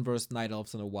best human versus Night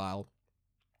Elves in a while.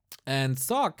 And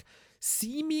Sock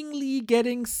seemingly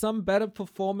getting some better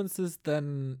performances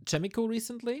than Chemico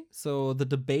recently. So the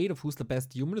debate of who's the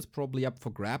best human is probably up for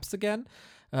grabs again.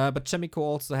 But Chemico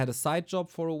also had a side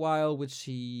job for a while, which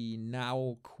he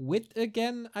now quit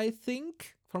again, I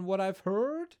think, from what I've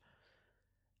heard.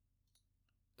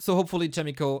 So hopefully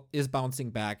Chemico is bouncing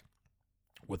back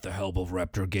with the help of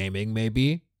Raptor Gaming,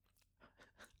 maybe.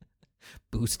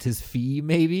 Boost his fee,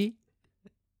 maybe.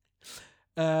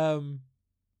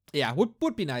 Yeah,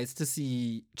 would be nice to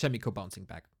see Chemico bouncing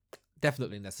back.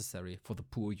 Definitely necessary for the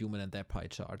poor human and their pie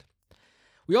chart.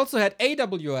 We also had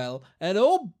AWL, and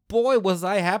oh boy, was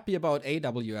I happy about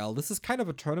AWL. This is kind of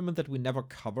a tournament that we never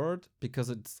covered because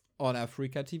it's on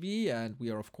Africa TV, and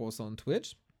we are, of course, on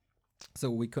Twitch.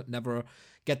 So we could never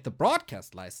get the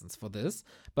broadcast license for this.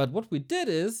 But what we did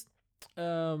is,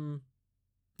 I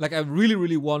really,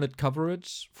 really wanted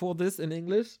coverage for this in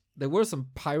English. There were some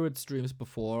pirate streams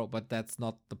before, but that's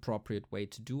not the appropriate way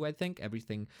to do, I think.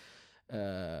 Everything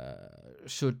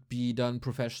should be done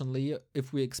professionally.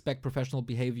 If we expect professional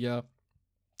behavior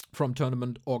from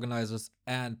tournament organizers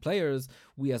and players,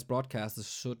 we as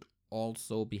broadcasters should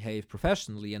also behave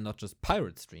professionally and not just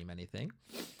pirate stream anything.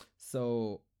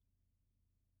 So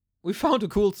we found a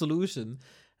cool solution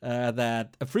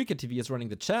that Afrika TV is running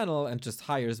the channel and just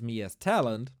hires me as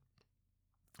talent,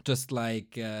 just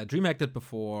like DreamHack did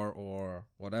before, or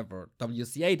whatever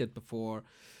WCA did before.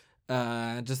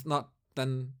 Just not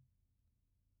then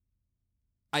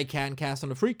I can cast on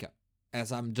Afrika,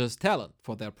 as I'm just talent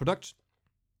for their production.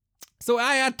 So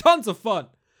I had tons of fun.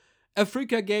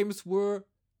 Afrika games were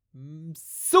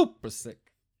super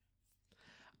sick.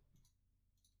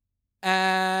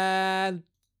 And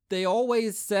they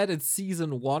always said it's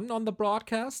season 1 on the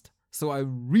broadcast, so I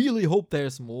really hope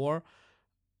there's more.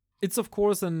 It's, of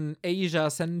course, an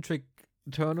Asia-centric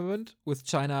tournament with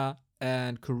China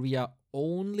and Korea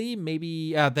only.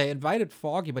 Maybe they invited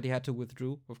Foggy, but he had to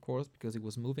withdraw, of course, because he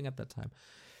was moving at that time.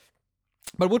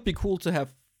 But it would be cool to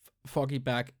have Foggy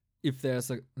back if there's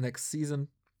a next season.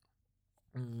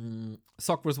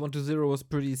 Sock vs 120 was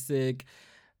pretty sick.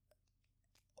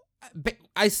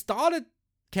 I started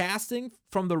casting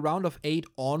from the round of 8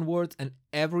 onwards, and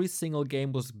every single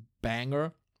game was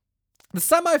banger. The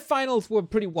semifinals were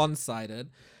pretty one-sided,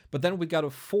 but then we got a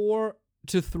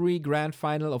 4-3 grand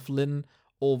final of Lin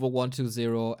over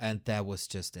 120, and that was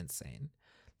just insane.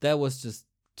 That was just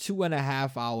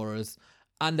 2.5 hours,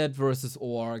 Undead versus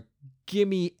Orc,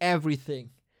 gimme everything.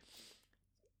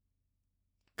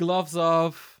 Gloves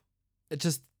off,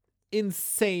 just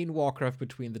insane Warcraft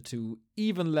between the two,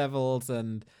 even levels,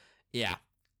 and yeah.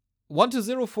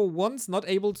 120 for once, not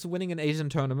able to winning an Asian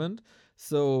tournament.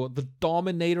 So the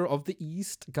dominator of the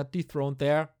East got dethroned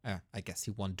there. I guess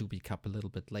he won Doubi Cup a little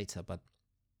bit later, but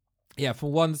yeah,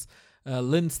 for once,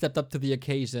 Lin stepped up to the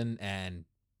occasion and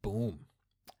boom.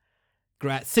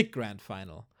 Sick grand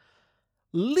final.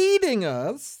 Leading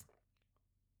us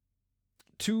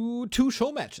to 2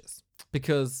 show matches.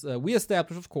 Because we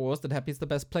established, of course, that Happy is the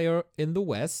best player in the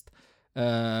West.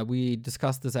 We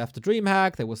discussed this after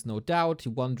DreamHack. There was no doubt. He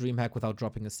won DreamHack without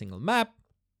dropping a single map.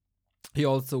 He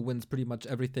also wins pretty much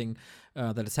everything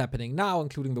that is happening now,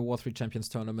 including the War 3 Champions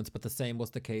tournaments. But the same was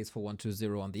the case for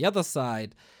 120 on the other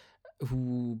side,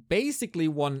 who basically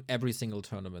won every single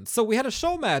tournament. So we had a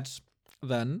show match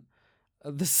then,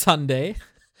 this Sunday,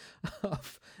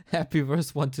 of Happy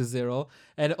vs 120.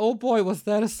 And oh boy, was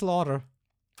that a slaughter.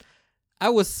 I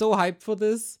was so hyped for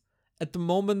this. At the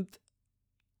moment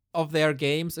of their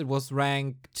games, it was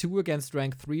rank 2 against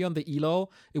rank 3 on the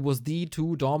ELO. It was the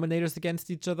 2 dominators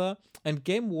against each other. And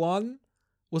game 1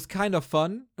 was kind of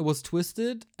fun. It was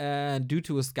twisted, and due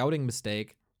to a scouting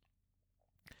mistake,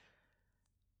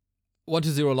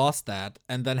 120 lost that.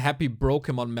 And then Happy broke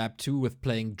him on map 2 with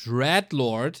playing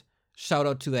Dreadlord. Shout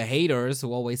out to the haters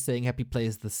who always saying Happy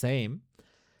plays the same.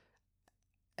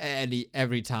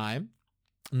 Every time.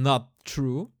 Not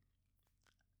true.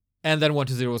 And then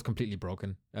 120 was completely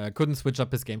broken. Couldn't switch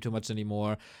up his game too much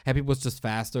anymore. Happy was just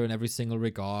faster in every single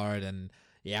regard. And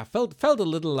yeah, felt a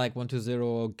little like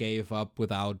 120 gave up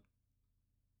without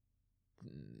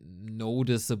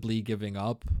noticeably giving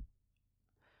up.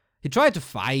 He tried to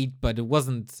fight, but it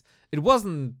wasn't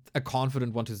a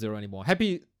confident 120 anymore.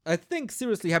 Happy, I think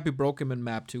seriously, Happy broke him in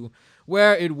map 2,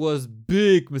 where it was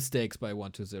big mistakes by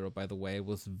 120, by the way. It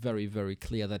was very, very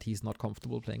clear that he's not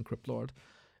comfortable playing Cryptlord,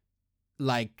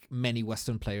 like many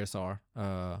Western players are.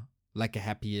 Like a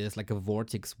Happy is, like a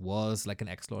Vortex was, like an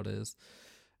Xlord is.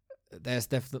 There's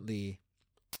definitely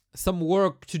some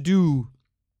work to do,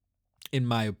 in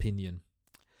my opinion.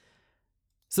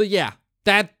 So yeah,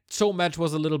 that show match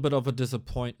was a little bit of a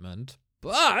disappointment.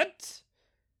 But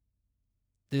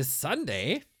this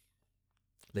Sunday,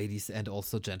 ladies and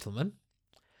also gentlemen,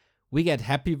 we get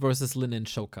Happy versus Lin in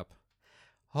Show Cup.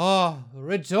 Oh,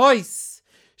 rejoice!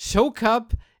 Show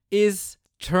Cup is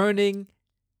turning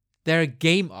their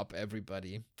game up,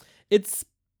 everybody. It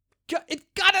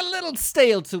got a little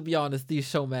stale, to be honest, these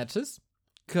show matches.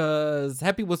 Because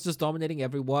Happy was just dominating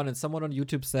everyone, and someone on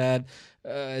YouTube said,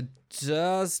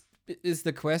 just is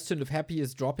the question if Happy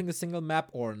is dropping a single map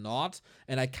or not,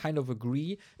 and I kind of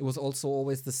agree. It was also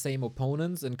always the same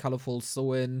opponents in Colorful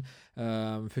Soin,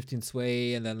 15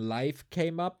 Sway, and then Life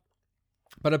came up.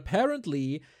 But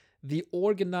apparently, the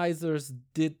organizers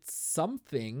did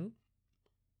something.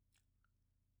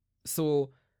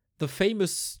 So the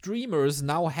famous streamers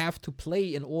now have to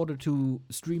play in order to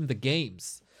stream the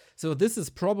games. So this is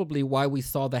probably why we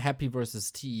saw the Happy versus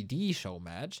TED show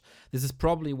match. This is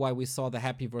probably why we saw the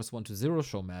Happy versus 120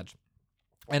 show match.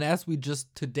 And as we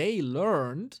just today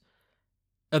learned,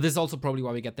 this is also probably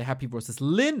why we get the Happy versus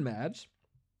Lin match.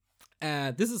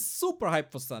 And this is super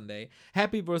hype for Sunday.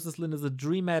 Happy versus Lin is a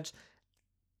dream match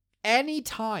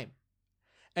anytime.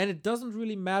 And it doesn't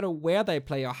really matter where they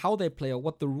play or how they play or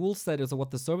what the rule set is or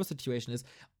what the server situation is.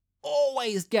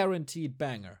 Always guaranteed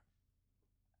banger.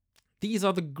 These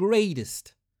are the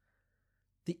greatest,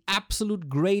 the absolute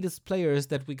greatest players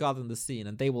that we got in the scene,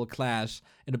 and they will clash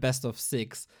in a best of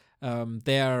 6.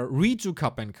 Their Reju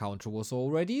Cup encounter was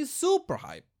already super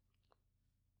hype.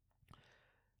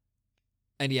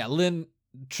 And yeah, Lin,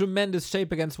 tremendous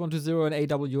shape against 1-0 in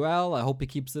AWL. I hope he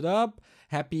keeps it up.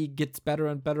 Happy gets better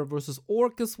and better versus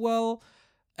Orc as well.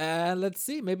 And let's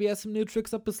see, maybe he has some new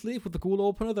tricks up his sleeve with the cool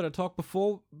opener that I talked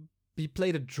before. He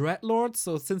played a Dreadlord,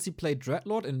 so since he played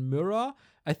Dreadlord in Mirror,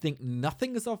 I think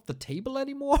nothing is off the table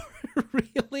anymore,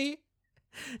 really.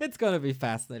 It's gonna be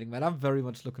fascinating, man. I'm very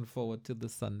much looking forward to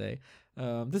this Sunday.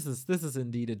 This is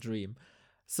indeed a dream.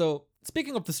 So,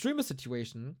 speaking of the streamer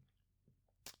situation,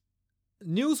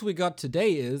 news we got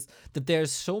today is that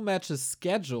there's show matches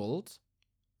scheduled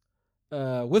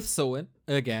with Soin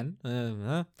again.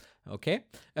 Okay.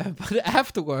 But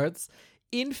afterwards,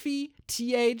 Infi,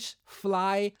 TH,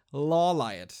 Fly,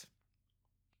 Lawlight.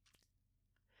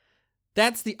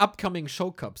 That's the upcoming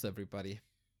show cups, everybody.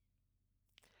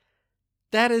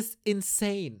 That is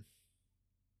insane.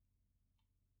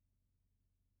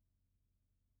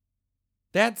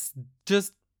 That's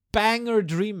just banger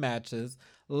dream matches.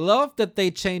 Love that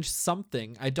they changed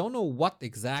something. I don't know what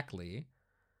exactly.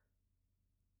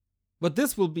 But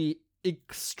this will be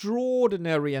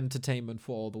extraordinary entertainment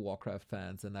for all the Warcraft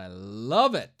fans, and I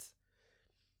love it.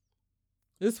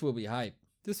 This will be hype.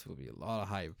 This will be a lot of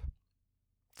hype.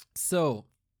 So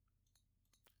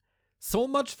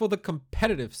much for the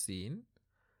competitive scene.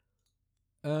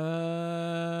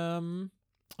 I'm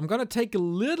gonna take a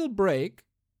little break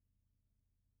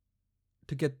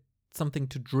to get something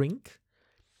to drink.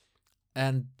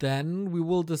 And then we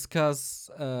will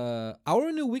discuss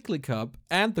our new weekly cup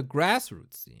and the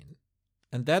grassroots scene.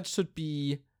 And that should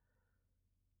be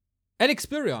an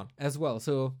Xperion as well.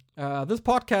 So this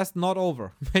podcast not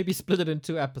over. Maybe split it in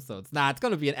 2 episodes. Nah, it's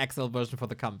going to be an XL version for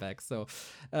the comeback. So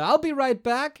I'll be right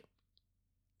back.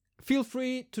 Feel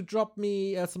free to drop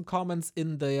me some comments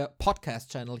in the podcast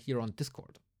channel here on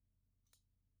Discord.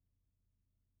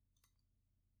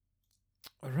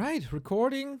 All right,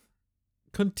 recording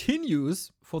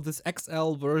continues for this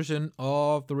XL version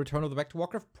of the Return of the Back to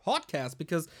Warcraft podcast,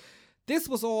 because this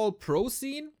was all pro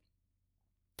scene.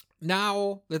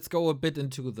 Now let's go a bit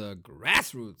into the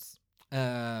grassroots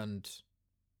and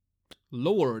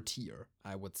lower tier,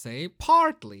 I would say,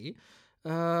 partly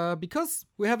because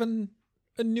we have a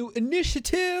new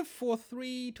initiative for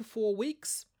 3 to 4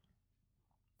 weeks,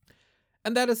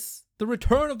 and that is the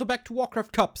Return of the Back to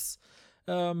Warcraft Cups.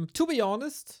 To be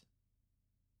honest,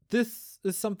 this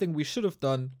is something we should have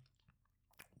done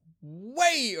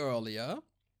way earlier.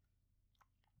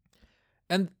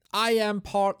 And I am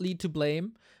partly to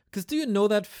blame. Because do you know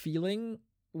that feeling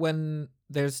when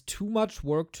there's too much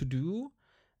work to do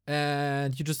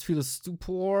and you just feel a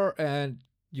stupor and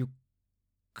you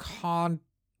can't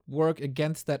work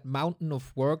against that mountain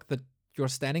of work that you're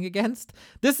standing against?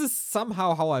 This is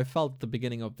somehow how I felt at the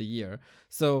beginning of the year.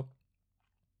 So,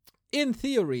 in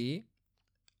theory,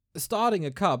 starting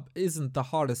a cup isn't the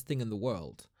hardest thing in the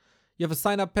world. You have a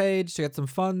sign-up page, you get some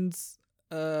funds,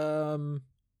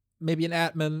 maybe an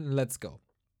admin, and let's go.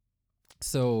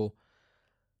 So,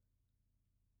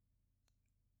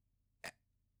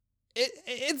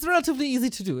 it's relatively easy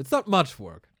to do. It's not much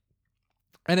work.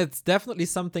 And it's definitely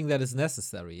something that is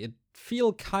necessary. It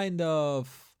feels kind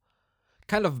of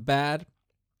bad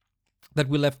that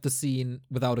we left the scene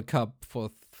without a cup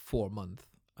for 4 months.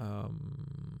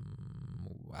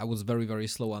 I was very, very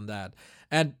slow on that.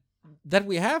 And that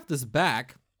we have this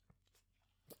back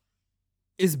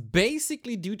is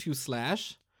basically due to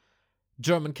Slash,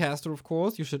 German caster, of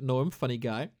course. You should know him, funny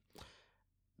guy.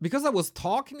 Because I was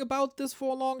talking about this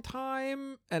for a long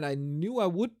time, and I knew I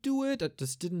would do it, I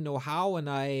just didn't know how, and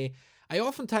I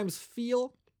oftentimes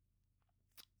feel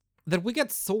that we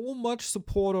get so much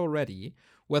support already,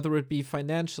 whether it be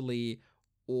financially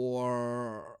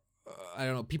or I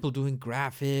don't know, people doing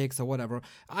graphics or whatever.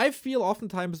 I feel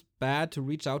oftentimes bad to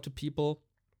reach out to people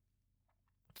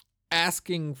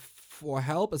asking for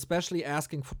help, especially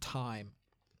asking for time.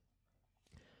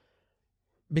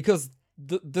 Because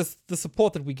the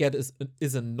support that we get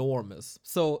is enormous.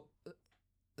 So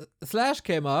Slash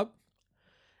came up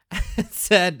and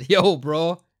said, "Yo,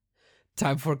 bro,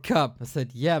 time for a cup." I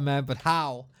said, "Yeah, man, but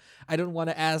how? I don't want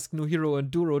to ask New Hero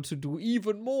and Duro to do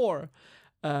even more."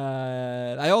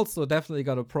 I also definitely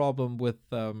got a problem with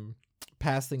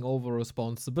passing over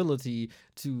responsibility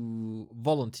to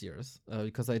volunteers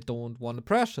because I don't want to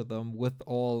pressure them with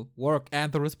all work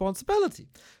and the responsibility.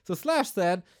 So Slash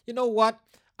said, you know what?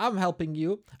 I'm helping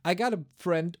you. I got a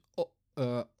friend,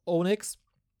 Onyx,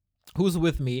 who's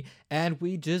with me, and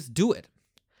we just do it.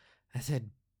 I said,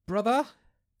 brother,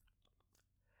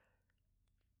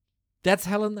 that's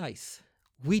hella nice.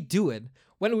 We do it.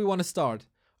 When do we want to start?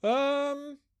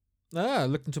 I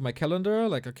looked into my calendar,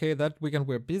 like, okay, that weekend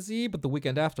we're busy, but the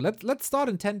weekend after, let's start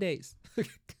in 10 days.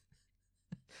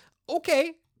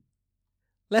 Okay.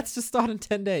 Let's just start in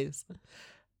 10 days.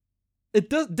 It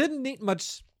didn't need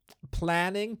much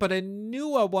planning, but I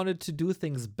knew I wanted to do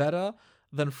things better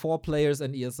than 4 players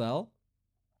in ESL.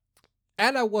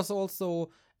 And I was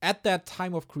also, at that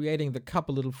time of creating the cup,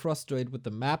 a little frustrated with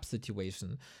the map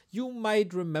situation. You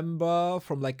might remember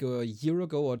from like a year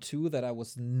ago or 2 that I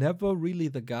was never really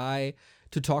the guy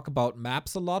to talk about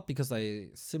maps a lot because I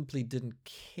simply didn't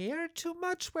care too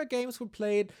much where games were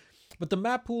played. But the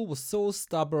map pool was so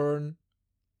stubborn?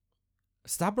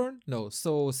 No,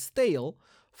 so stale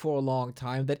for a long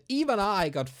time that even I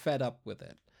got fed up with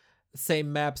it.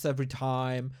 Same maps every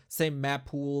time, same map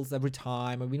pools every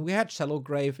time. I mean, we had Shallow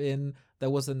Grave in.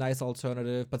 That was a nice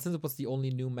alternative, but since it was the only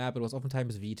new map, it was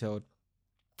oftentimes vetoed.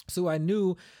 So I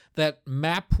knew that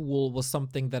map pool was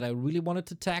something that I really wanted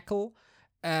to tackle.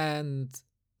 And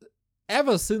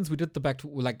ever since we did the back to,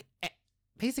 like,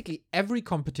 basically every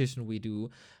competition we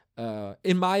do,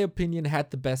 in my opinion,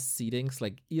 had the best seedings.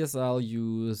 Like, ESL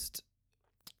used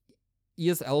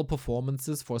ESL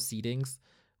performances for seedings,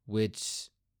 which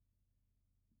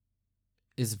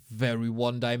is very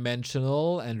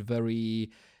one-dimensional and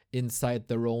very inside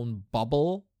their own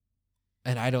bubble,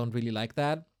 and I don't really like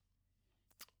that.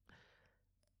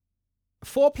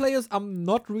 4 players, I'm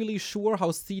not really sure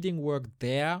how seeding worked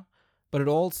there, but it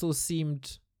also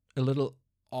seemed a little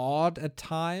odd at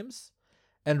times,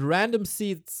 and random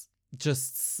seeds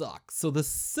just suck. So the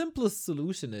simplest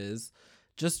solution is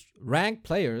just rank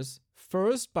players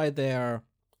first by their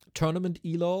tournament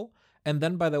elo and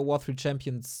then by their War 3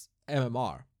 Champions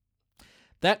MMR.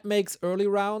 That makes early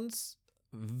rounds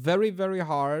very, very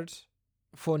hard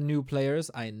for new players.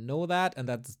 I know that, and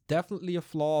that's definitely a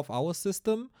flaw of our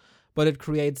system, but it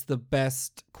creates the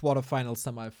best quarterfinals,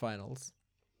 semifinals,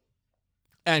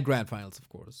 and grand finals, of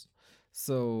course.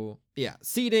 So yeah,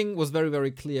 seeding was very,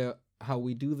 very clear how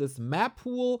we do this. Map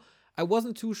pool, I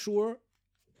wasn't too sure.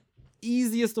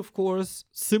 Easiest, of course,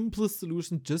 simplest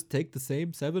solution, just take the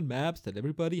same 7 maps that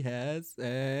everybody has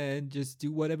and just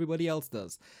do what everybody else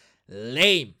does.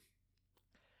 Lame.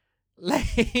 I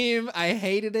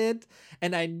hated it.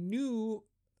 And I knew,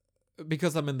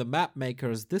 because I'm in the map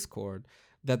makers Discord,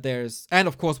 that there's, and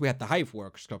of course we had the Hive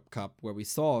Workshop Cup where we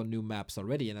saw new maps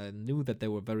already, and I knew that they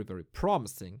were very, very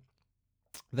promising,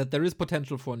 that there is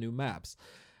potential for new maps.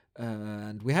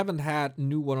 And we haven't had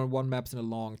new one-on-one maps in a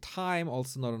long time,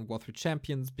 also not on War 3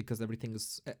 Champions, because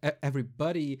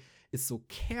everybody is so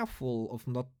careful of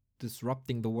not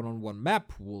disrupting the one-on-one map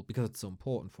pool because it's so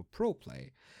important for pro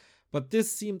play. But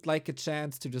this seemed like a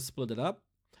chance to just split it up.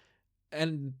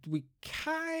 And we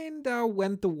kinda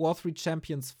went the War 3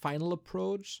 Champions final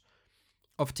approach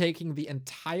of taking the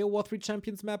entire War 3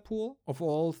 Champions map pool of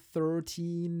all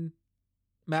 13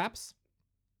 maps.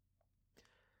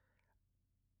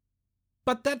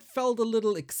 But that felt a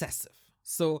little excessive.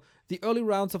 So the early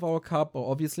rounds of our cup are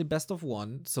obviously best of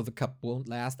 1, so the cup won't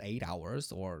last 8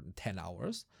 hours or 10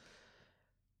 hours.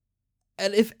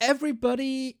 And if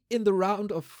everybody in the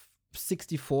round of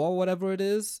 64, whatever it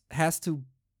is, has to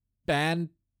ban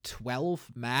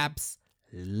 12 maps,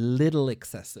 little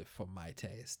excessive for my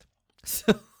taste.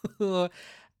 So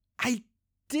I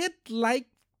did like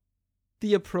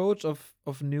the approach of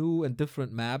new and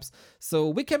different maps. So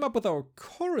we came up with our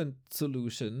current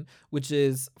solution, which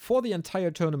is for the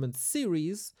entire tournament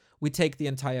series, we take the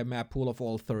entire map pool of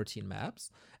all 13 maps,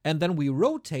 and then we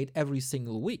rotate every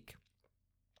single week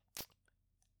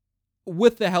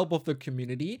with the help of the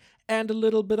community and a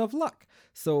little bit of luck.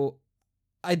 So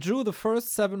I drew the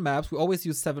first 7 maps. We always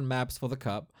use 7 maps for the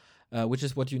cup, which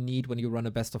is what you need when you run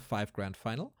a best of 5 grand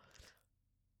final.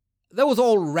 That was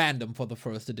all random for the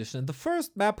first edition. And the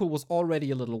first map pool was already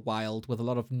a little wild with a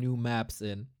lot of new maps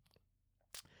in.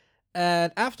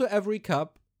 And after every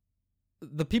cup,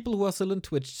 the people who are still in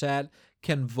Twitch chat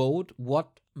can vote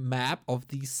what map of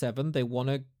these 7 they want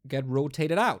to get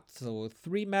rotated out. So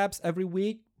 3 maps every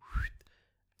week,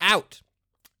 out.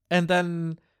 And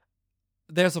then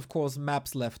there's, of course,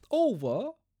 maps left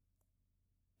over.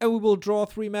 And we will draw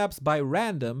 3 maps by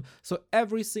random. So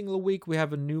every single week we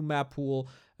have a new map pool.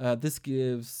 This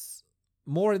gives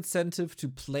more incentive to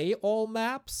play all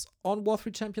maps on War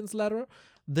 3 Champions Ladder.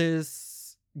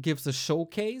 This gives a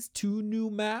showcase to new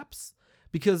maps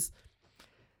because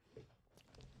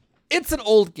it's an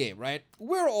old game, right?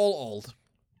 We're all old.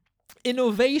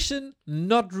 Innovation,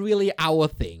 not really our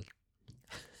thing.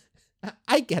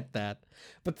 I get that.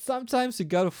 But sometimes you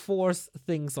gotta force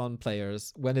things on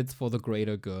players when it's for the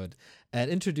greater good.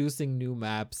 And introducing new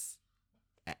maps,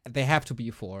 they have to be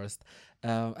forced.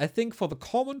 I think for the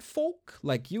common folk,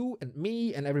 like you and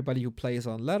me and everybody who plays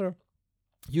on ladder,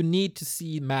 you need to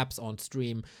see maps on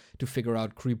stream to figure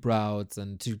out creep routes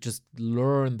and to just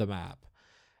learn the map.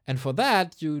 And for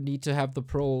that, you need to have the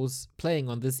pros playing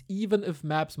on this, even if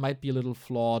maps might be a little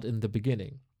flawed in the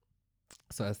beginning.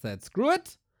 So I said, screw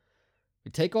it. We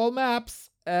take all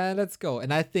maps and let's go.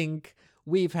 And I think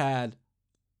we've had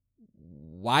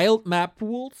wild map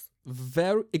pools,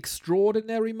 very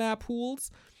extraordinary map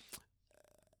pools.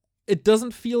 It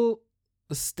doesn't feel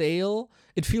stale.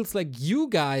 It feels like you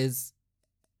guys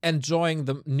enjoying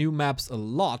the new maps a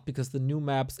lot because the new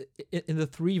maps in the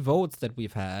 3 votes that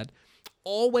we've had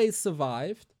always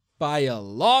survived by a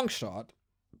long shot.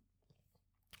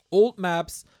 Old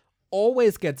maps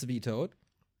always gets vetoed,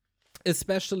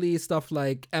 especially stuff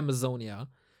like Amazonia.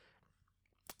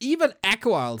 Even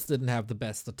Echo Isles didn't have the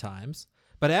best of times,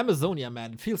 but Amazonia,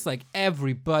 man, it feels like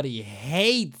everybody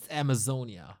hates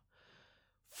Amazonia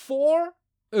for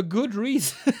a good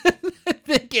reason. I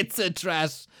think it's a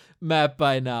trash map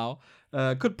by now.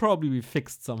 Could probably be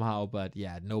fixed somehow, but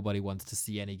yeah, nobody wants to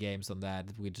see any games on that.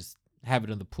 We just have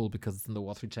it in the pool because it's in the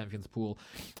War 3 Champions pool.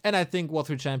 And I think War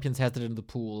 3 Champions has it in the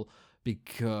pool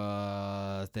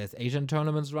because there's Asian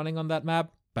tournaments running on that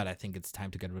map, but I think it's time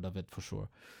to get rid of it for sure.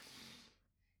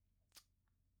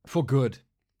 For good.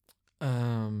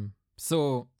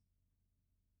 So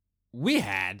we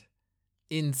had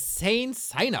insane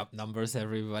sign-up numbers,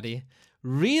 everybody.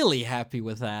 Really happy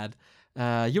with that.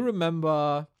 You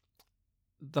remember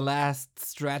the last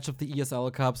stretch of the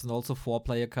ESL Cups and also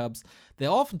 4-player Cups. There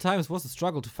oftentimes was a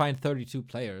struggle to find 32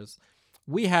 players.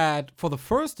 We had, for the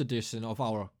first edition of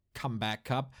our Comeback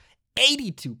Cup,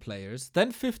 82 players,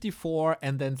 then 54,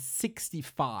 and then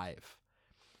 65.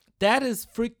 That is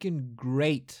freaking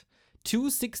great.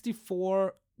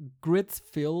 264 grids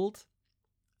filled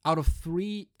out of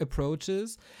 3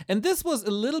 approaches. And this was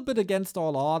a little bit against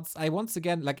all odds. I once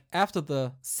again, like after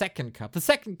the second cup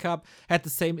had the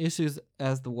same issues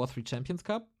as the War 3 Champions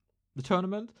Cup, the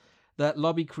tournament. That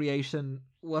lobby creation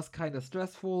was kind of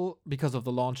stressful because of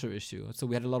the launcher issue. So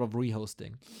we had a lot of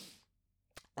rehosting.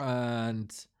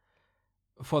 And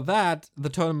for that, the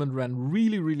tournament ran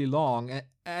really, really long.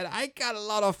 And I got a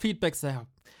lot of feedback saying,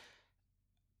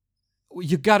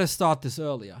 you gotta start this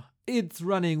earlier. It's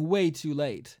running way too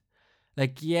late.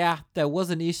 Like, yeah, there was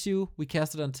an issue. We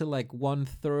casted until like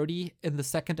 1:30 in the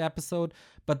second episode,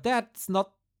 but that's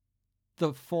not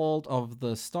the fault of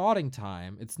the starting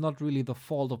time. It's not really the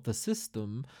fault of the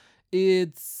system.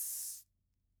 It's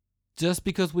just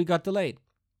because we got delayed.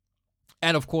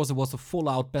 And of course, it was a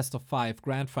full-out best-of-5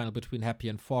 grand final between Happy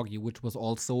and Foggy, which was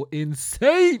also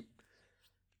insane.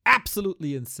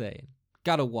 Absolutely insane.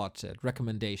 Gotta watch it.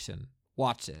 Recommendation.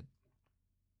 Watch it.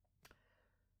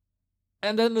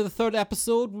 And then in the third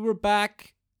episode, we were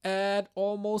back at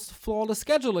almost flawless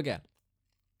schedule again.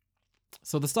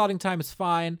 So the starting time is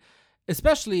fine.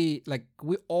 Especially, like,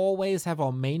 we always have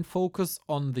our main focus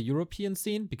on the European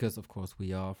scene, because, of course,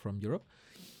 we are from Europe.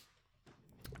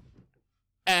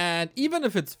 And even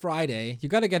if it's Friday, you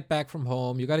gotta get back from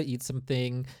home, you gotta eat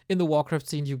something. In the Warcraft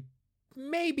scene, you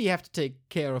maybe have to take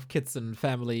care of kids and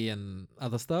family and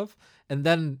other stuff. And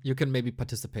then you can maybe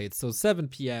participate. So 7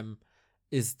 p.m.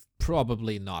 is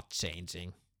probably not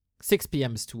changing. 6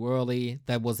 p.m. is too early.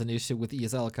 That was an issue with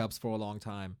ESL Cups for a long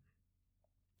time.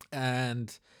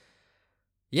 And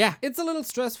yeah, it's a little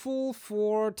stressful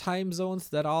for time zones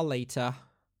that are later.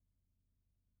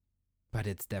 But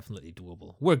it's definitely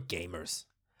doable. We're gamers.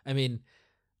 I mean,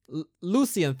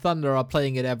 Lucy and Thunder are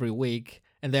playing it every week,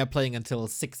 and they're playing until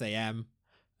 6 a.m.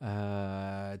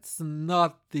 It's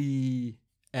not the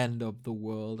end of the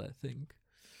world, I think,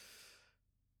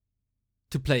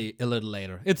 to play a little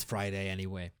later. It's Friday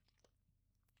anyway.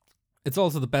 It's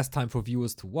also the best time for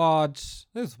viewers to watch.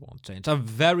 This won't change. I'm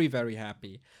very, very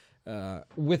happy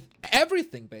with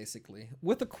everything, basically.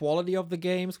 With the quality of the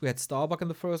games. We had Starbuck in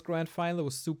the first grand final. It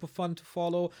was super fun to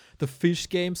follow. The fish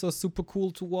games are super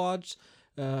cool to watch.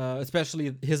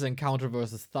 Especially his encounter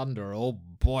versus Thunder. Oh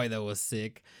boy, that was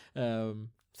sick.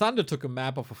 Thunder took a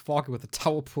map of a fog with a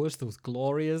tower push. That was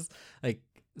glorious. Like,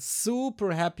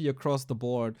 super happy across the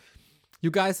board.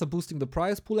 You guys are boosting the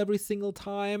prize pool every single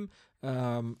time.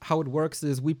 How it works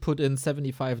is we put in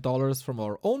 $75 from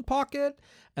our own pocket,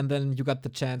 and then you got the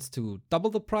chance to double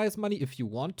the prize money if you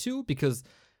want to, because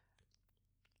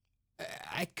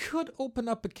I could open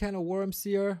up a can of worms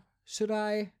here. Should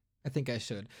I? I think I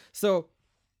should. So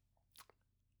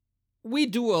we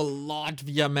do a lot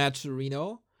via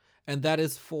Matcherino, and that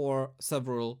is for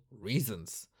several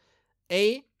reasons.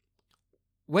 A,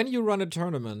 when you run a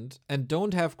tournament and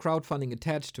don't have crowdfunding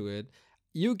attached to it,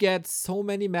 you get so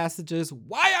many messages,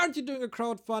 why aren't you doing a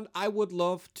crowdfund? I would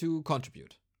love to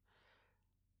contribute.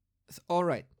 All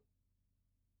right.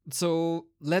 So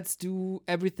let's do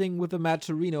everything with a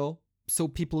Matcherino so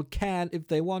people can, if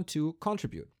they want to,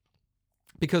 contribute.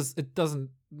 Because it doesn't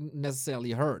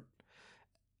necessarily hurt.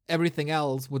 Everything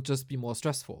else would just be more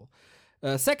stressful.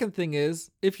 Second thing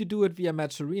is, if you do it via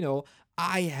Matcherino,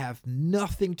 I have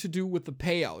nothing to do with the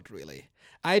payout, really.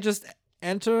 I just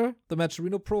enter the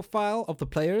Matcherino profile of the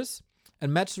players,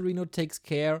 and Matcherino takes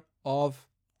care of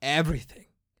everything.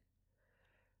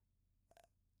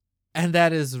 And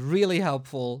that is really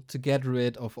helpful to get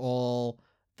rid of all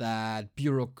that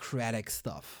bureaucratic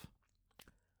stuff.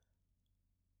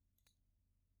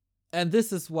 And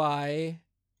this is why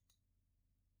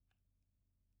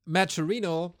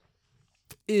Matcherino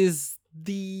is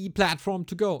the platform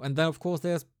to go. And then, of course,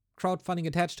 there's crowdfunding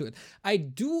attached to it. I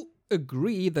do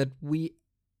agree that we're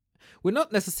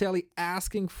not necessarily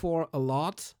asking for a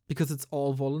lot because it's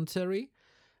all voluntary.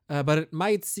 But it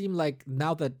might seem like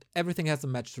now that everything has a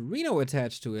Matcherino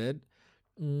attached to it,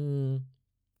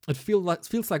 it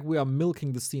feels like we are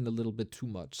milking the scene a little bit too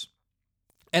much.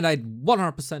 And I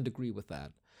 100% agree with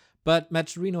that. But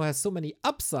Matcherino has so many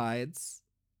upsides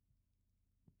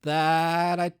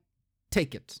that I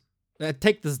take it. I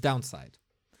take this downside.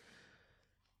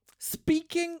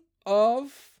 Speaking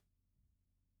of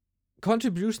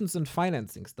contributions and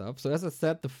financing stuff, so as I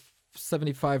said, the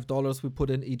 $75 we put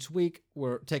in each week,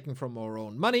 we're taking from our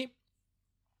own money.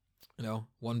 You know,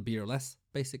 one beer less,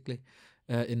 basically,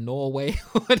 in Norway,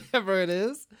 whatever it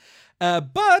is.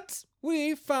 But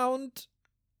we found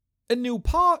a new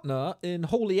partner in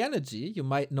Holy Energy. You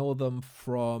might know them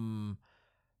from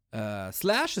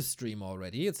Slash's stream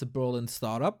already. It's a Berlin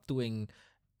startup doing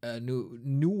a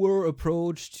newer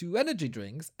approach to energy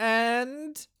drinks.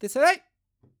 And they said, hey,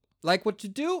 like what you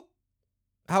do?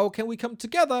 How can we come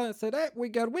together? I said, hey, we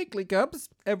got weekly cups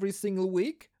every single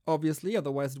week, obviously,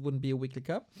 otherwise it wouldn't be a weekly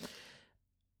cup.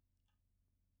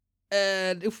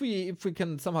 And if we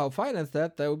can somehow finance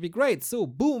that, that would be great. So,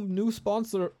 boom, new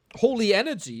sponsor, Holy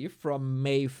Energy, from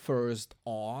May 1st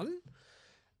on.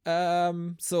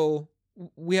 So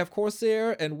we have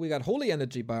Corsair and we got Holy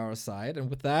Energy by our side, and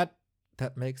with that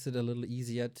makes it a little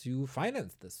easier to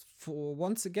finance this for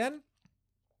once again.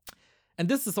 And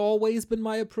this has always been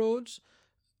my approach.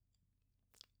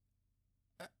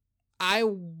 I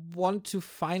want to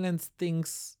finance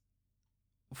things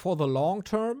for the long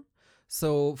term.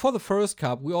 So for the first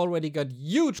cup, we already got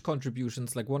huge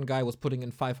contributions. Like one guy was putting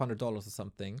in $500 or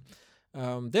something.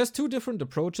 There's two different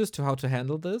approaches to how to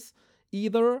handle this.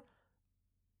 Either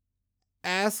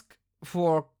ask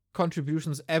for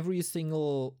contributions every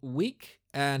single week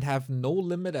and have no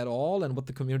limit at all, and what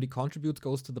the community contributes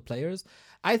goes to the players.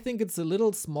 I think it's a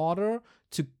little smarter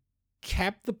to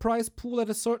cap the prize pool at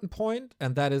a certain point,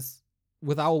 and that is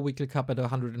with our weekly cup at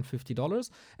 $150,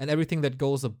 and everything that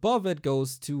goes above it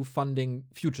goes to funding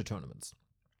future tournaments.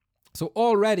 So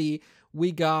already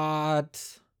we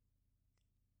got,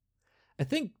 I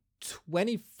think,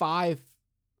 25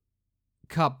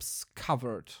 cups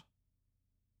covered.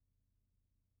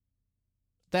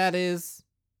 That is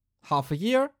half a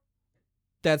year.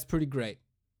 That's pretty great.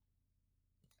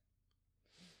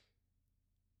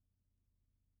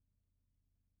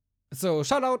 So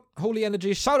shout out Holy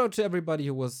Energy, shout out to everybody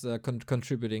who was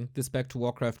contributing. This Back to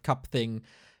Warcraft Cup thing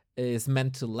is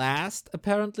meant to last,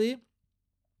 apparently.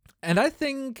 And I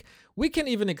think we can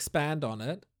even expand on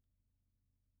it.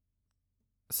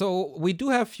 So we do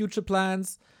have future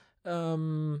plans.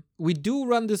 We do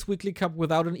run this weekly cup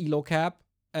without an ELO cap.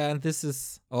 And this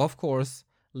is, of course,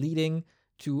 leading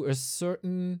to a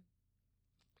certain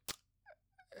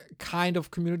kind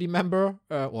of community member,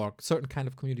 or certain kind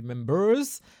of community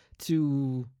members,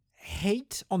 to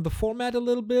hate on the format a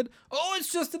little bit. Oh,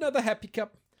 it's just another happy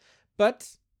cup. But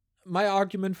my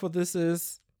argument for this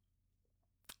is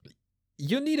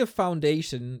you need a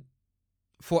foundation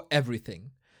for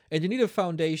everything. And you need a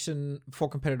foundation for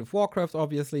competitive Warcraft,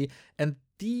 obviously. And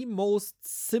the most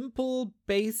simple,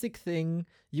 basic thing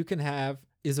you can have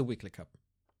is a weekly cup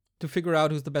to figure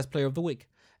out who's the best player of the week.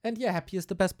 And yeah, Happy is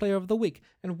the best player of the week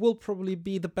and will probably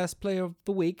be the best player of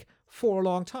the week for a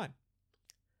long time.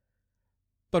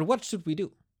 But what should we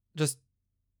do? just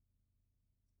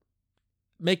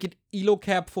make it elo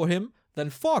cap for him, then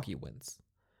Foggy wins.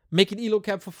 Make it elo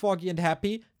cap for Foggy and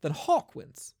Happy, then Hawk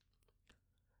wins.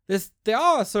 There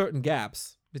are certain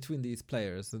gaps between these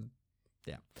players, and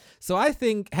yeah. So I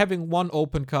think having one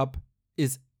open cup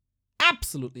is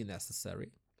absolutely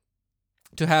necessary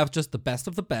to have just the best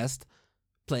of the best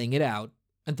playing it out,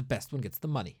 and the best one gets the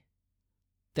money.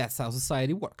 That's how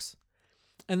society works.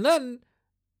 And then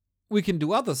we can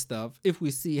do other stuff if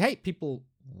we see, hey, people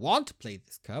want to play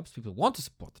these cups, people want to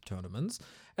support the tournaments,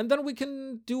 and then we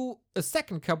can do a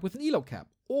second cup with an elo cap,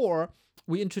 or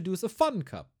we introduce a fun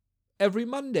cup every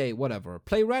Monday, whatever.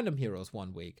 Play random heroes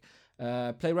one week,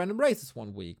 play random races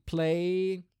one week,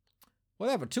 play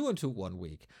whatever, 2-2 one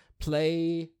week,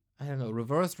 play, I don't know,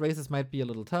 reversed races might be a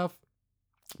little tough,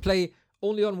 play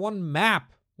only on one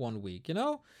map one week, you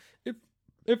know?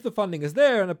 If the funding is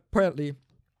there, and apparently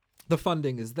the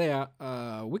funding is there,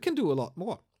 we can do a lot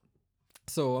more.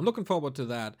 So I'm looking forward to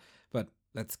that, but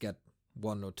let's get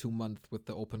 1 or 2 months with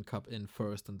the Open Cup in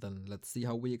first, and then let's see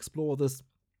how we explore this.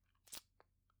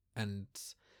 And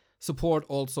support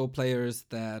also players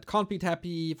that can't beat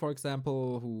Happy, for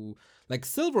example, who, like,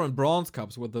 Silver and Bronze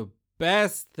Cups were the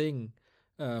best thing.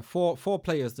 Four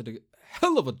players did a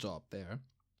hell of a job there.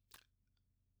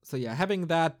 So yeah, having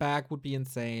that back would be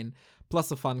insane. Plus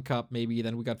a fun cup, maybe.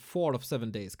 Then we got 4 out of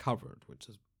 7 days covered, which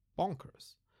is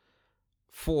bonkers.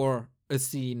 For a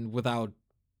scene without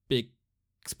big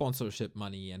sponsorship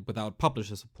money and without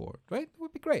publisher support, right? It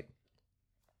would be great.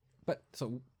 But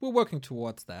so we're working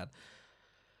towards that.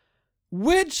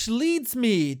 Which leads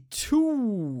me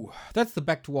to... That's the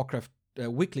Back to Warcraft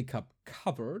Weekly Cup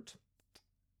covered,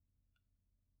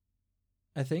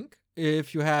 I think.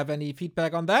 If you have any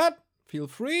feedback on that, feel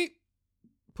free.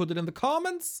 Put it in the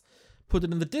comments. Put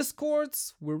it in the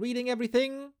Discords. We're reading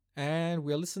everything. And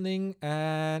we're listening.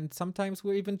 And sometimes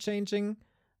we're even changing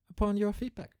upon your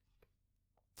feedback.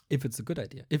 If it's a good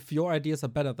idea. If your ideas are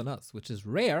better than us, which is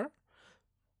rare,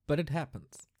 but it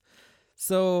happens.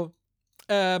 So,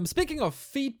 speaking of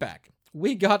feedback,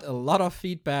 we got a lot of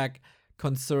feedback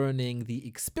concerning the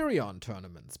Xperion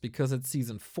tournaments because it's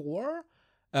season 4.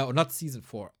 Or not season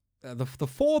 4. The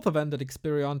 4th event at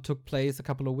Xperion took place a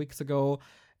couple of weeks ago,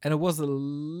 and it was a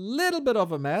little bit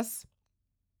of a mess.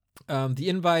 The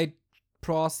invite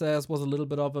process was a little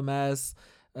bit of a mess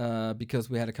because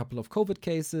we had a couple of COVID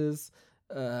cases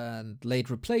and late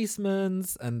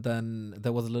replacements, and then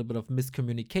there was a little bit of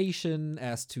miscommunication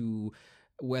as to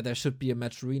where there should be a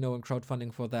Matcherino and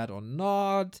crowdfunding for that or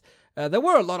not. There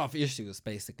were a lot of issues,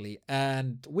 basically,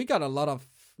 and we got a lot of...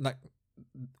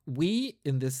 We,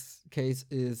 in this case,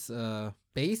 is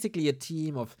basically a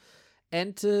team of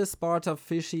Ente, Sparta,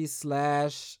 Fishy,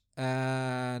 Slash,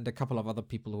 and a couple of other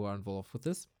people who are involved with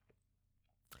this.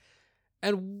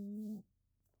 And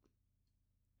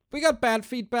we got bad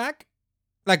feedback.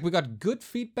 Like, we got good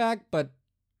feedback, but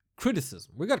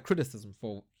criticism. We got criticism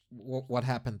for what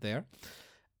happened there.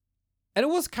 And it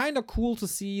was kind of cool to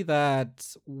see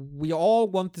that we all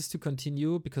want this to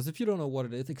continue, because if you don't know what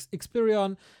it is,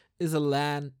 Xperion is a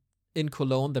LAN in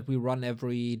Cologne that we run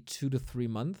every 2 to 3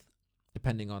 months,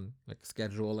 depending on like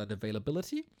schedule and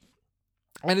availability.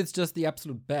 And it's just the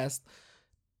absolute best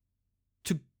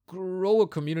to grow a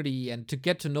community and to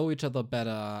get to know each other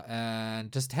better,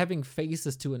 and just having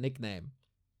faces to a nickname.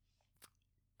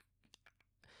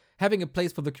 Having a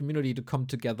place for the community to come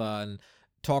together and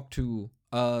talk to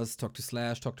us, talk to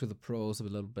Slash, talk to the pros a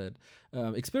little bit.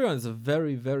 Xperion is a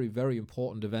very, very, very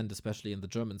important event, especially in the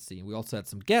German scene. We also had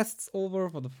some guests over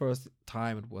for the first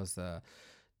time. It was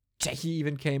Jackie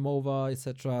even came over,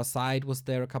 etc. Side was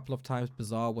there a couple of times.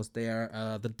 Bizarre was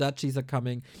there. The Dutchies are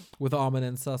coming with Armin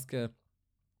and Sasuke.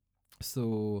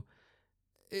 So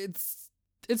it's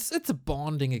a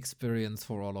bonding experience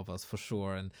for all of us, for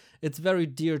sure. And it's very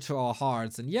dear to our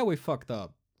hearts. And yeah, we fucked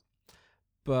up.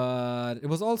 But it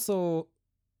was also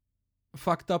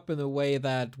fucked up in a way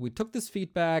that we took this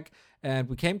feedback and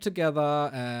we came together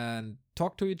and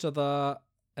talked to each other.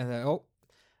 And then, oh,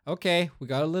 okay, we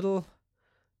got a little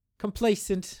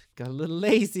complacent, got a little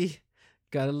lazy,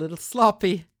 got a little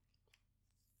sloppy.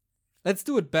 Let's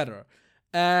do it better.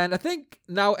 And I think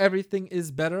now everything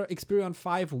is better. Xperion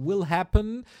 5 will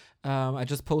happen. I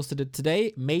just posted it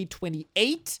today. May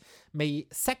 28, May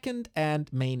 2nd,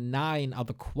 and May 9 are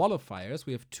the qualifiers.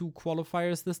 We have 2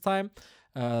 qualifiers this time.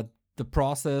 The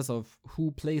process of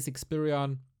who plays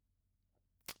Xperion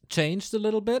changed a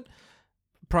little bit.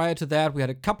 Prior to that, we had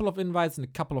a couple of invites and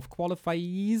a couple of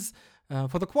qualifiers.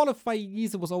 For the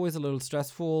qualifiers, it was always a little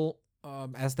stressful,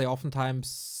 as they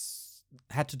oftentimes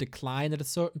had to decline at a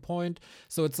certain point.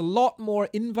 So it's a lot more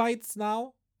invites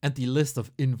now And the list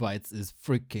of invites is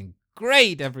freaking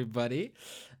great, everybody.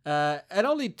 And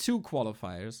only 2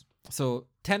 qualifiers. So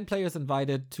 10 players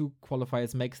invited, 2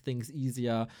 qualifiers makes things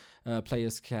easier.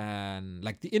 Players can,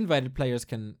 like the invited players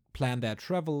can plan their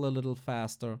travel a little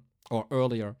faster or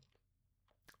earlier.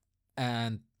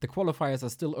 And the qualifiers are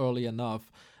still early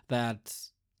enough that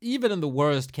even in the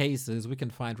worst cases, we can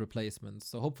find replacements.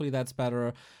 So hopefully that's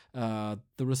better. The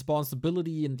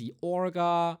responsibility in the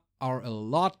orga are a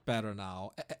lot better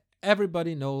now.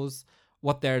 Everybody knows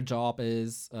what their job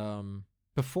is.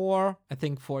 Before, I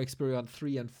think for Xperion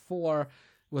 3 and 4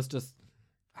 was just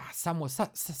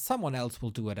someone else will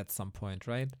do it at some point,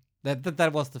 right?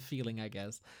 That was the feeling, I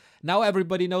guess. Now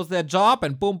everybody knows their job,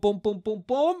 and boom, boom, boom, boom,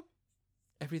 boom,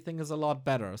 everything is a lot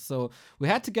better. So we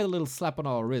had to get a little slap on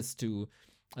our wrist to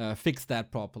fix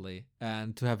that properly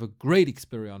and to have a great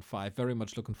Xperion 5. Very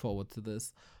much looking forward to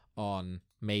this on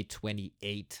May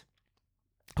 28th.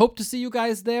 Hope to see you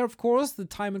guys there, of course. The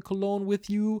time in Cologne with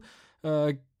you,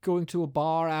 going to a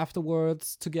bar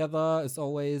afterwards together is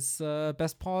always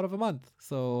best part of a month.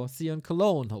 So see you in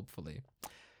Cologne, hopefully.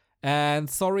 And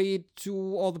sorry to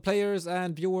all the players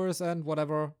and viewers and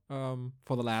whatever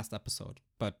for the last episode.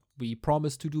 But we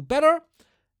promise to do better,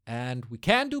 and we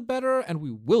can do better, and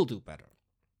we will do better.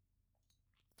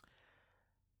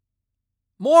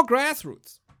 More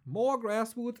grassroots,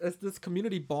 as this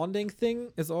community bonding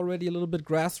thing is already a little bit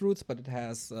grassroots, but it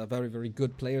has very, very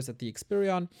good players at the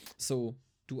Xperion. So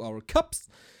do our cups.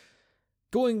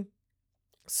 Going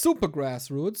super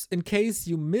grassroots, in case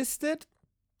you missed it,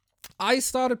 I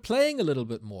started playing a little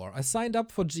bit more. I signed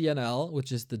up for GNL,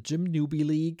 which is the Gym Newbie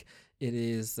League. It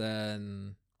is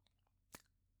an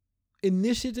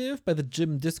initiative by the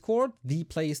Gym Discord, the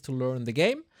place to learn the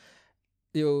game.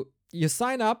 You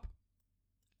sign up,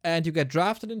 and you get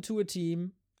drafted into a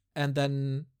team, and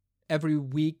then every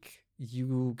week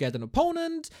you get an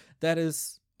opponent that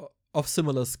is of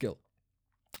similar skill.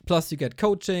 Plus you get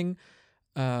coaching,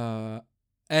 and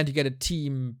you get a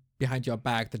team behind your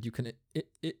back that you can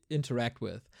interact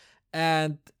with.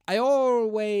 And I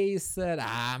always said,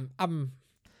 I'm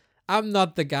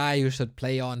not the guy who should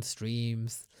play on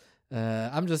streams.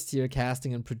 I'm just here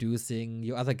casting and producing.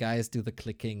 You other guys do the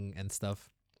clicking and stuff.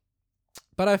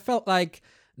 But I felt like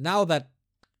now that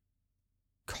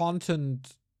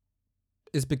content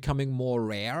is becoming more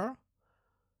rare,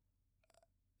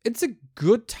 it's a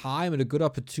good time and a good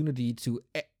opportunity to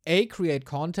A, create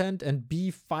content, and B,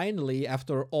 finally,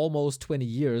 after almost 20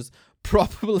 years,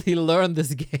 probably learn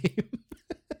this game.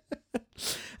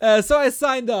 So I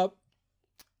signed up.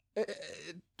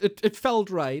 It felt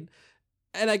right.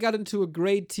 And I got into a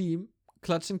great team,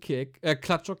 Clutch or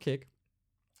Kick,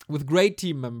 with great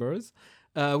team members.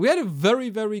 We had a very,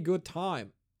 very good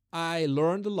time. I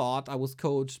learned a lot. I was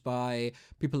coached by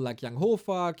people like Young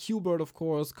Hofer, Qbert, of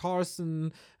course,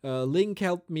 Carson, Link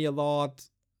helped me a lot.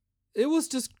 It was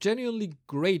just genuinely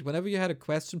great. Whenever you had a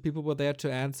question, people were there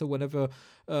to answer. Whenever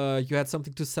you had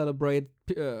something to celebrate,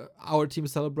 our team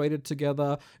celebrated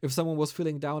together. If someone was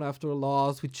feeling down after a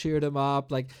loss, we cheered them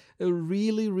up. Like a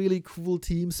really, really cool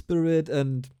team spirit.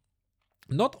 And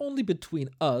not only between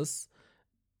us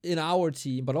in our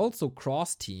team, but also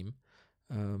cross team.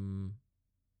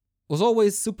 Was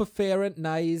always super fair and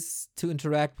nice to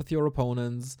interact with your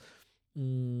opponents.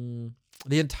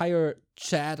 The entire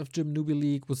chat of Gym Newbie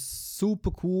League was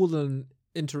super cool and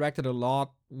interacted a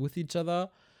lot with each other.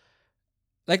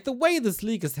 Like, the way this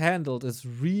league is handled is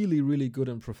really, really good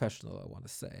and professional, I want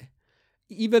to say.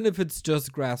 Even if it's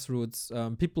just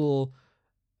grassroots, people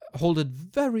hold it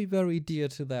very, very dear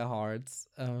to their hearts.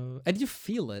 And you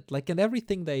feel it, like, in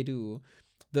everything they do.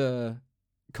 The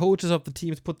coaches of the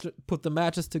teams put the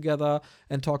matches together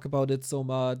and talk about it so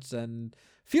much, and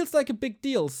feels like a big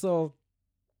deal. So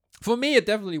for me, it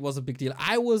definitely was a big deal.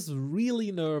 I was really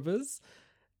nervous,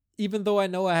 even though I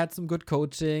know I had some good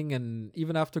coaching, and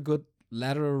even after good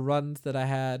lateral runs that I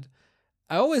had,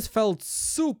 I always felt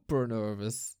super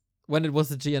nervous when it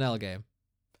was a GNL game.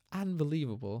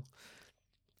 Unbelievable.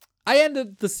 I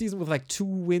ended the season with like 2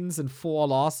 wins and 4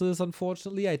 losses,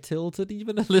 unfortunately. I tilted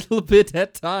even a little bit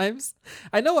at times.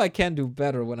 I know I can do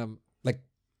better when I'm like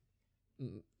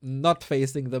not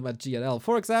facing them at GNL.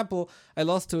 For example, I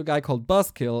lost to a guy called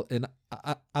Buzzkill in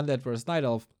Undead vs. Night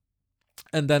Elf.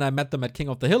 And then I met them at King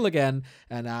of the Hill again,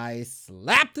 and I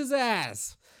slapped his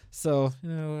ass. So, you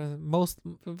know,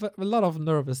 a lot of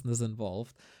nervousness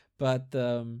involved. But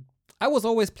I was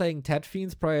always playing Ted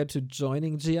Fiends prior to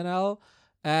joining GNL.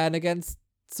 And against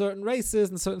certain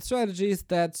races and certain strategies,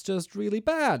 that's just really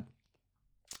bad.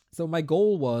 So my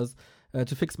goal was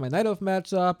to fix my Night Elf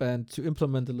matchup and to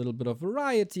implement a little bit of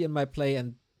variety in my play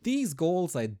and these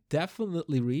goals I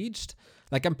definitely reached.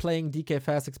 Like, I'm playing DK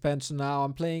Fast expansion now.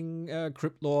 I'm playing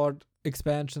Crypt Lord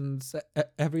expansions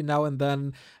every now and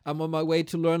then. I'm on my way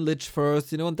to learn Lich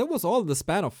first, and that was all in the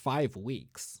span of 5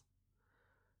 weeks.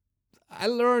 I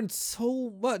learned so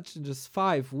much in just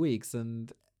 5 weeks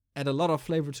and add a lot of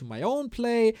flavor to my own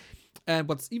play. And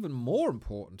what's even more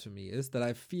important to me is that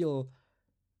I feel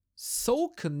so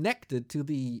connected to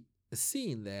the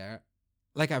scene there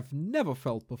like I've never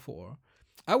felt before.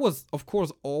 I was, of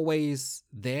course, always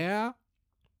there,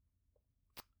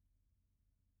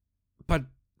 but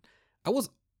I was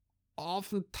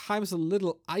oftentimes a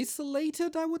little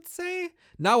isolated, I would say.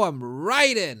 Now I'm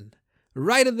right in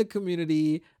the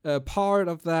community, part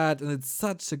of that, and it's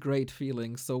such a great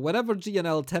feeling. So whenever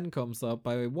GNL 10 comes up,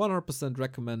 I 100%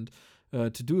 recommend to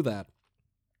do that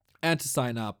and to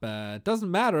sign up. It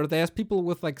doesn't matter. There's people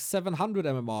with like 700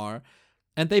 MMR,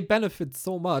 and they benefit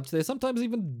so much. They sometimes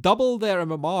even double their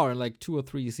MMR in like 2 or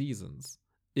 3 seasons,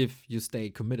 if you stay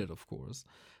committed, of course.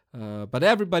 But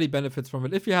everybody benefits from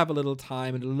it if you have a little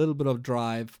time and a little bit of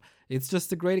drive. It's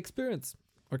just a great experience.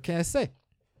 What can I say?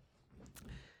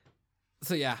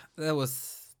 So yeah,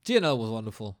 GNL was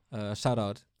wonderful. Shout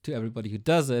out to everybody who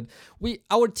does it.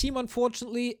 Our team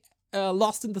unfortunately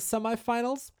lost in the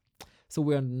semifinals, so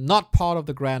we're not part of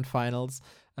the grand finals,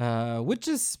 which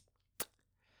is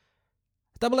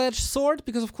double-edged sword,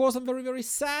 because of course I'm very, very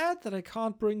sad that I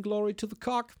can't bring glory to the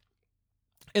cock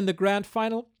in the grand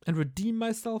final and redeem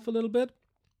myself a little bit.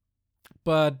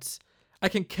 But I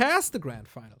can cast the grand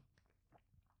final.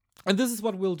 And this is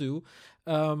what we'll do.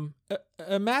 A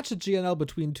match at GNL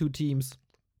between 2 teams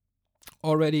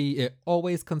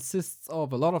always consists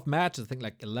of a lot of matches, I think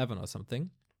like 11 or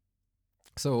something.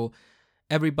 So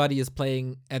everybody is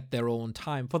playing at their own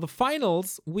time. For the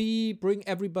finals, we bring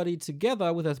everybody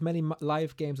together with as many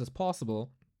live games as possible.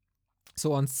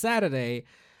 So on Saturday,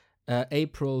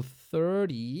 April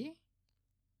 30,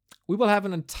 we will have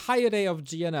an entire day of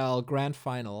GNL Grand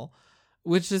Final,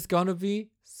 which is going to be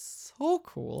so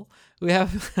cool. We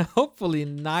have hopefully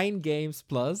 9 games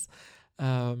plus,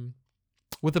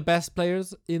 with the best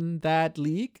players in that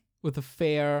league, with a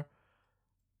fair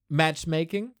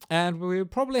matchmaking, and we'll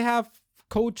probably have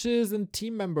coaches and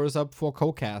team members up for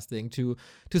co-casting to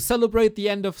celebrate the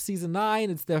end of season 9.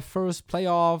 It's their first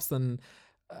playoffs, and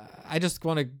I just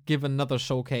want to give another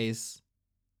showcase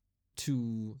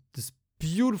to this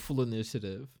beautiful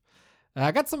initiative.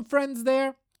 I got some friends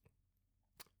there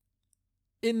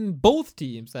in both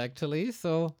teams, actually.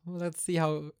 So let's see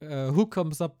who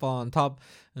comes up on top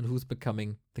and who's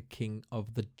becoming the king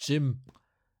of the gym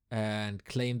and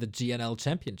claim the GNL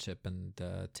championship and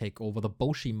take over the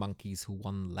Boshi monkeys who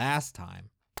won last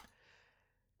time.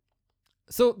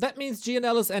 So that means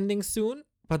GNL is ending soon.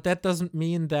 But that doesn't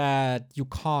mean that you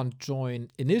can't join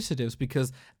initiatives,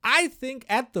 because I think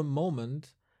at the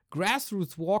moment,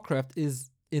 Grassroots Warcraft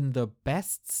is in the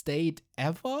best state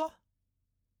ever.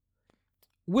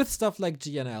 With stuff like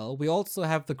GNL, we also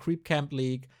have the Creep Camp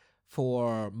League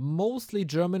for mostly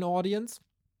German audience,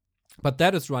 but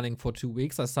that is running for 2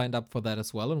 weeks. I signed up for that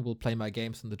as well, and will play my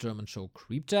games in the German show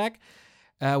Creepjack.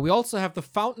 We also have the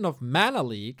Fountain of Mana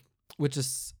League, which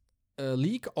is a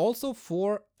league also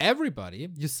for everybody.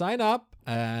 You sign up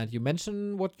and you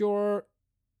mention what your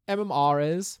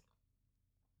MMR is,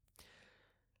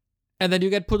 and then you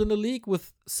get put in a league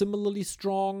with similarly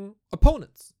strong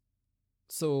opponents.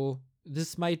 So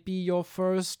this might be your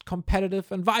first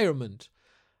competitive environment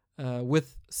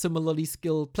with similarly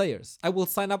skilled players. I will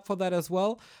sign up for that as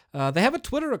well. They have a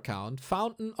Twitter account.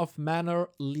 Fountain of Mana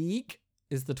League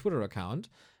is the Twitter account.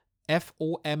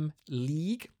 FOM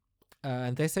League.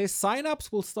 And they say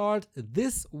signups will start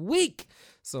this week.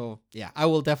 So yeah, I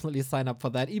will definitely sign up for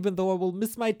that. Even though I will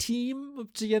miss my team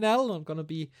of GNL, I'm going to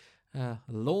be a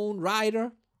lone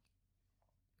rider.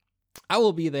 I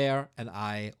will be there, and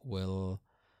I will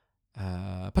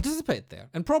participate there.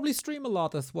 And probably stream a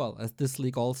lot as well, as this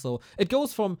league also. It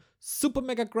goes from super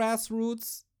mega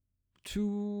grassroots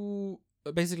to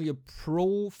basically a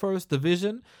pro first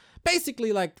division.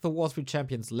 Basically like the Wall Street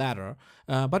Champions ladder.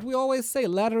 But we always say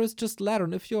ladder is just ladder.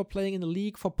 And if you're playing in a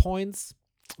league for points,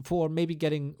 for maybe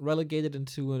getting relegated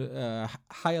into a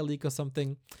higher league or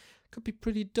something, could be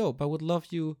pretty dope. I would love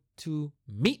you to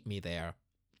meet me there.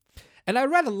 And I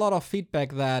read a lot of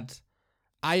feedback that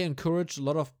I encourage a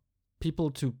lot of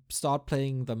people to start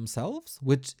playing themselves,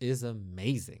 which is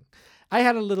amazing. I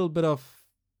had a little bit of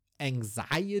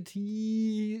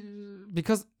anxiety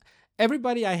because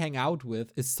everybody I hang out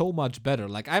with is so much better.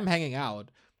 Like, I'm hanging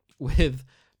out with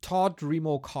Todd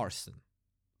Remo Carson,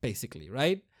 basically,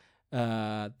 right?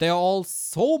 They're all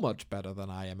so much better than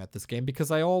I am at this game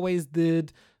because I always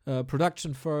did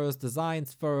production first,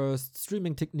 designs first,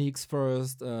 streaming techniques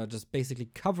first, just basically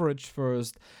coverage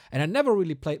first. And I never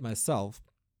really played myself.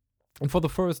 And for the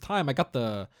first time, I got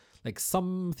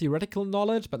some theoretical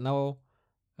knowledge, but now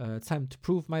it's time to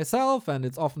prove myself, and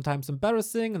it's oftentimes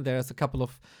embarrassing. And there's a couple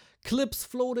of clips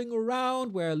floating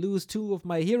around where I lose 2 of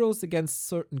my heroes against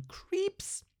certain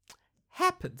creeps.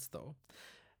 Happens though.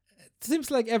 It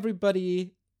seems like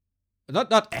everybody,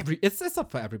 it's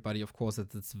not for everybody, of course.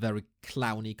 It's very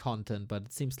clowny content, but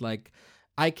it seems like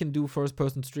I can do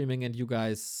first-person streaming and you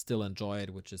guys still enjoy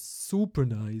it, which is super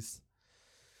nice.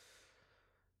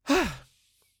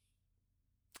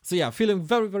 So yeah, feeling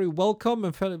very, very welcome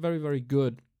and feeling very, very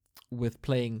good with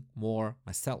playing more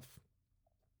myself.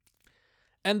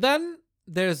 And then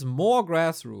there's more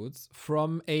grassroots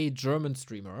from a German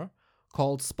streamer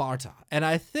called Sparta. And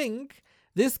I think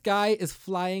this guy is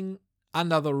flying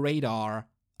under the radar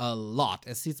a lot,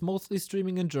 as he's mostly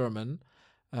streaming in German.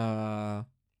 But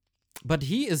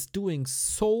he is doing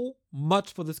so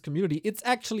much for this community. It's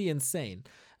actually insane.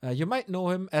 You might know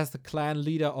him as the clan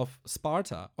leader of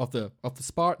Sparta, of the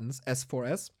Spartans,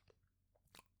 S4S.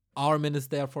 Armin is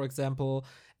there, for example.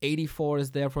 84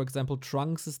 is there, for example.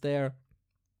 Trunks is there.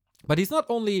 But he's not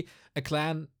only a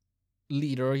clan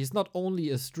leader, he's not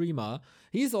only a streamer,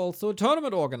 he's also a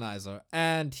tournament organizer.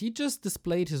 And he just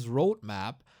displayed his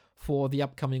roadmap for the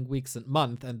upcoming weeks and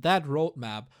month. And that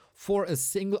roadmap for a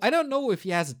single, I don't know if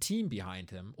he has a team behind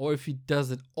him or if he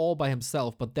does it all by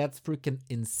himself, but that's freaking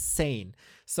insane.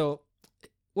 So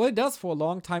what he does for a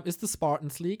long time is the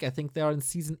Spartans League. I think they are in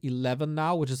season 11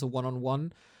 now, which is a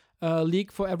one-on-one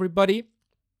league for everybody.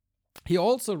 He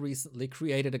also recently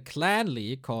created a clan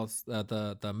league called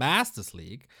the Masters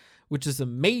League, which is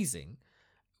amazing.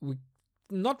 We're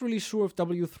not really sure if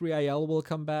W3IL will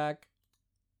come back.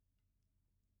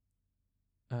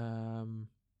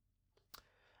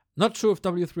 Not sure if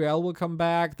W3L will come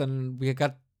back. Then we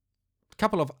got a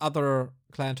couple of other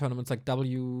clan tournaments like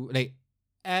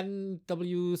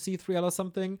NWC3L or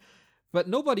something. But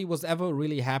nobody was ever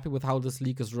really happy with how this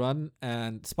league is run.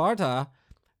 And Sparta,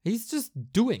 he's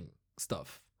just doing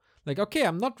stuff. Like, okay,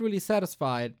 I'm not really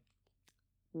satisfied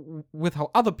with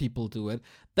how other people do it.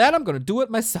 Then I'm going to do it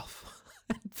myself.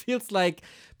 It feels like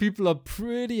people are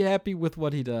pretty happy with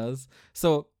what he does.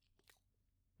 So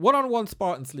one-on-one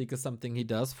Spartans League is something he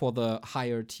does for the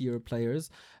higher tier players.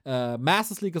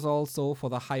 Masters League is also for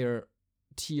the higher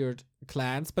tiered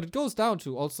clans, but it goes down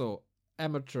to also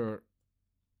amateur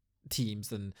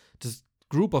teams and just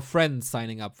group of friends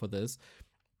signing up for this.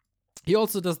 He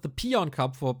also does the Peon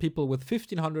Cup for people with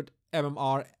 1500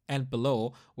 MMR and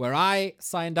below, where I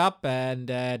signed up and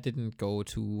didn't go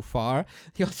too far.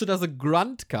 He also does a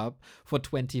Grunt Cup for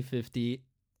 2050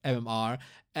 MMR.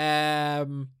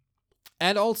 And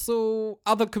also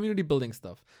other community building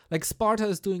stuff. Like Sparta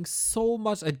is doing so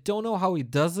much. I don't know how he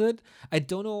does it. I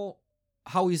don't know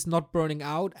how he's not burning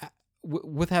out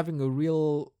with having a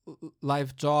real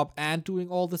life job and doing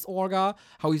all this orga.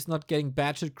 How he's not getting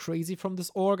batshit crazy from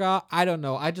this orga. I don't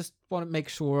know. I just want to make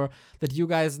sure that you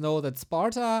guys know that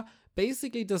Sparta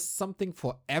basically does something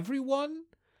for everyone.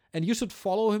 And you should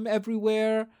follow him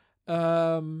everywhere.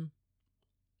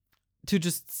 To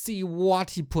just see what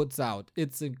he puts out.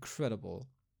 It's incredible.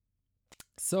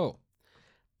 So,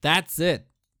 that's it.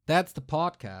 That's the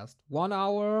podcast. 1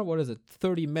 hour,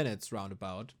 30 minutes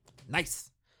roundabout. Nice.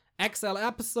 XL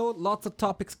episode, lots of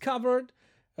topics covered.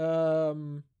 There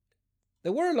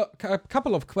were a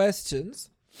couple of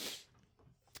questions.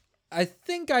 I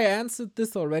think I answered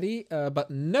this already,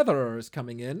 but Nether is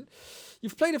coming in.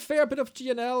 You've played a fair bit of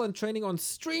GNL and training on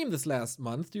stream this last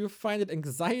month. Do you find it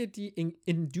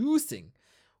anxiety-inducing?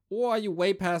 Or are you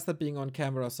way past that being on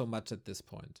camera so much at this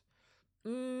point?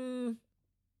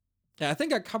 Yeah, I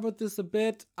think I covered this a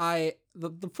bit.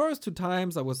 The first 2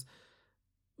 times I was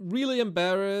really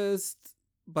embarrassed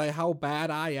by how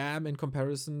bad I am in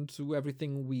comparison to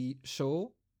everything we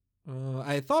show.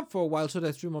 I thought for a while, should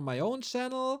I stream on my own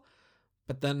channel?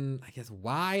 But then, I guess,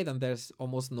 why? Then there's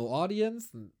almost no audience.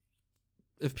 And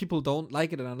if people don't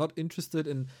like it and are not interested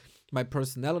in my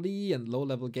personality and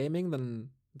low-level gaming, then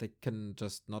they can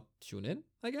just not tune in,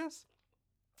 I guess.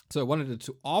 So I wanted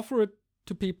to offer it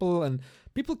to people, and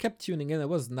people kept tuning in. It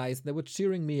was nice. They were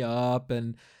cheering me up,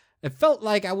 and it felt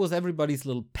like I was everybody's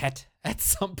little pet at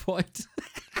some point.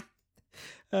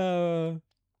 There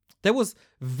was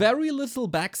very little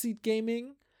backseat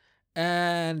gaming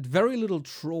and very little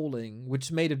trolling,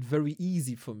 which made it very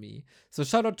easy for me. So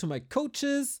shout out to my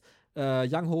coaches,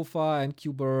 Younghofer and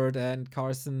Qbert and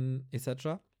Carson,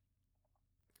 etc.,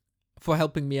 for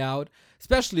helping me out.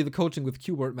 Especially the coaching with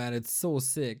Qbert, man. It's so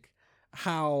sick.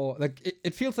 How, like,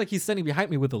 it feels like he's standing behind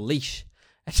me with a leash.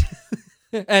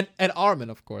 and Armin,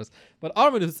 of course. But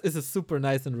Armin is a super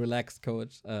nice and relaxed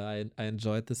coach. I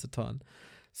enjoyed this a ton.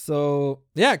 So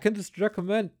yeah, I can just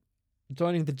recommend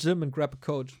joining the gym and grab a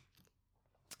coach.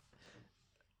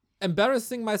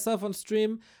 Embarrassing myself on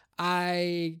stream.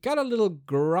 I got a little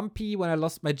grumpy when I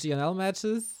lost my GNL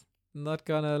matches. Not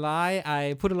gonna lie.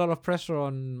 I put a lot of pressure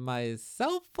on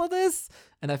myself for this,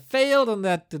 and I failed, and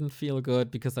that didn't feel good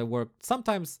because I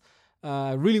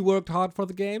really worked hard for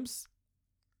the games.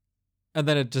 And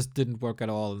then it just didn't work at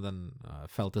all, and then I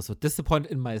felt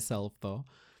disappointed in myself, though.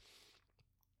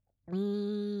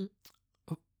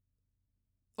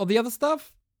 All the other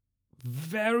stuff,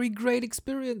 very great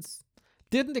experience.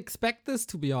 Didn't expect this,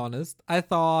 to be honest. I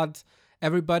thought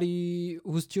everybody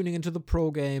who's tuning into the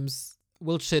pro games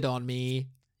will shit on me.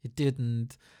 It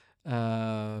didn't.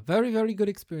 Very, very good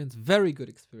experience. Very good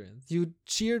experience. You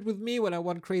cheered with me when I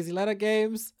won crazy ladder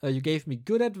games. You gave me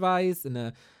good advice in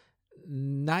a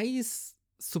nice,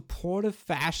 supportive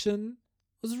fashion.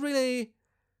 I was really,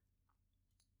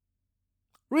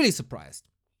 really surprised.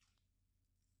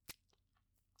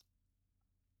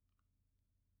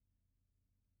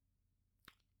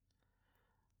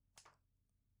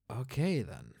 Okay,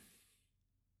 then.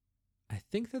 I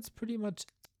think that's pretty much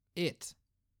it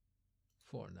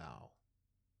for now.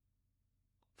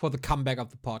 For the comeback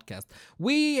of the podcast.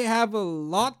 We have a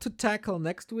lot to tackle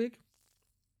next week.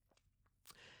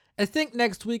 I think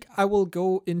next week I will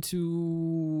go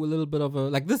into a little bit of a...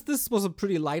 This was a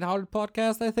pretty lighthearted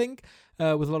podcast, I think.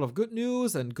 With a lot of good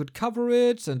news and good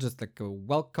coverage. And just like a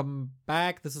welcome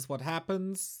back, this is what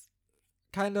happens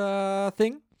kind of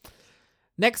thing.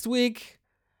 Next week...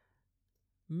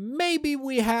 maybe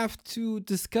we have to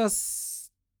discuss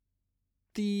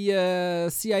the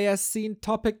CIS scene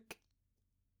topic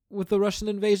with the Russian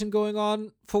invasion going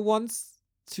on for once.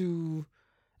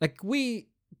 We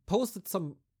posted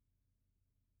some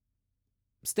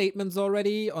statements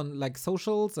already on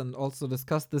socials and also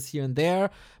discussed this here and there,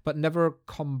 but never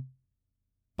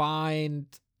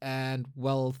combined and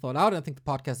well thought out. I think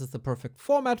the podcast is the perfect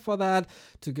format for that,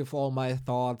 to give all my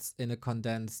thoughts in a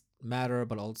condensed matter,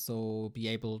 but also be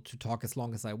able to talk as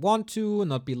long as I want to and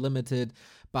not be limited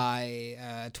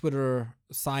by Twitter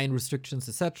sign restrictions,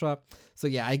 etc. So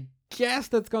yeah, I guess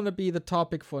that's gonna be the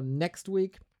topic for next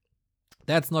week.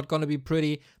 That's not gonna be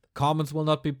pretty. The comments will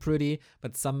not be pretty,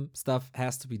 but some stuff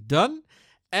has to be done.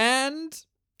 And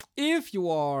if you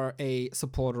are a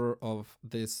supporter of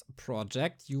this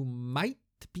project, you might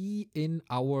be in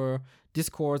our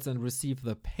Discords and receive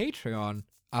the Patreon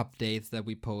updates that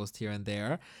we post here and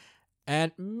there.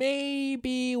 And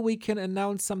maybe we can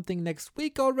announce something next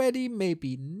week already,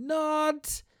 maybe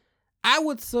not. I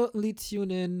would certainly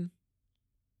tune in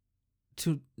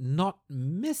to not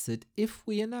miss it if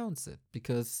we announce it,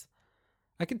 because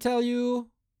I can tell you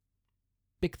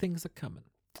big things are coming.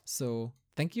 So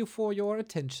thank you for your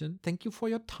attention. Thank you for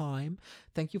your time.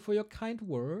 Thank you for your kind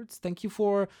words. Thank you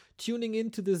for tuning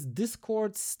into this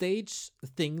Discord stage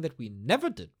thing that we never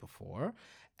did before.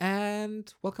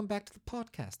 And welcome back to the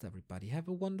podcast, everybody. Have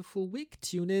a wonderful week.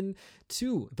 Tune in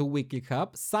to the Weekly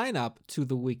Cup. Sign up to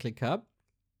the Weekly Cup.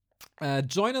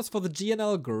 Join us for the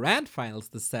GNL Grand Finals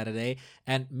this Saturday,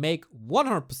 and make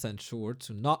 100% sure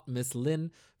to not miss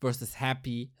Lin versus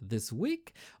Happy this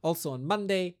week. Also on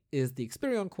Monday is the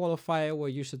Xperion qualifier where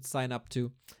you should sign up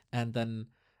to. And then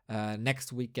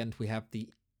next weekend we have the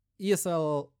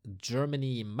ESL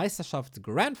Germany Meisterschaft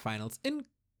Grand Finals in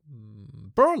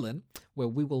Berlin, where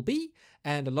we will be,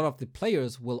 and a lot of the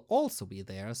players will also be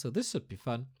there, so this should be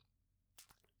fun.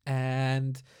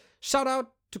 And shout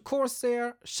out to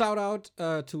Corsair, shout out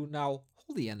to now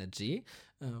Holy Energy.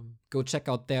 Go check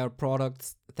out their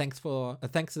products. Thanks to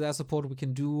their support, we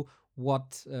can do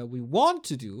what we want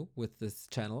to do with this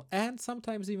channel, and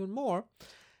sometimes even more.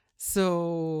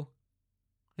 So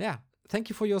yeah, thank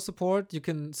you for your support. You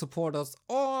can support us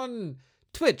on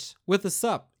Twitch with a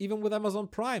sub, even with Amazon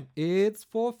Prime. It's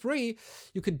for free.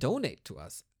 You can donate to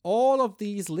us. All of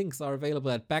these links are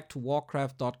available at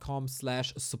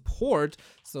backtowarcraft.com/support.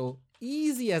 So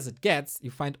easy as it gets,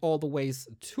 you find all the ways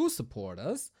to support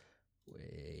us.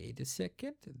 Wait a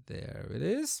second. There it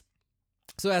is.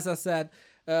 So as I said,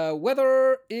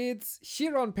 whether it's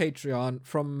here on Patreon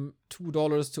from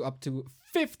 $2 to up to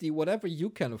 $50, whatever you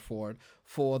can afford,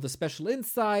 for the special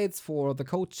insights, for the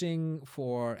coaching,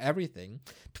 for everything.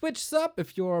 Twitch sub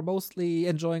if you're mostly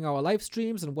enjoying our live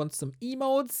streams and want some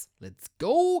emotes. Let's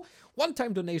go.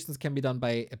 One-time donations can be done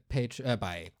by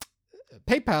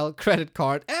PayPal, credit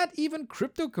card, and even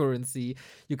cryptocurrency.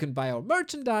 You can buy our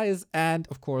merchandise and,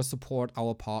 of course, support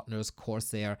our partners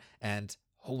Corsair and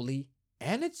Holy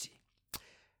Energy.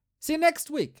 See you next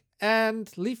week.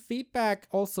 And leave feedback.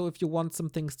 Also, if you want some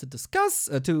things to discuss,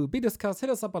 to be discussed, hit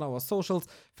us up on our socials,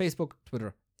 Facebook,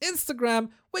 Twitter, Instagram.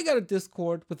 We got a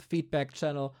Discord with a feedback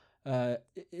channel.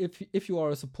 If you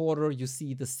are a supporter, you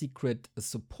see the secret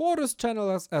supporters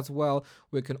channel as well.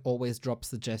 We can always drop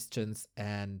suggestions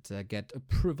and get a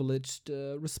privileged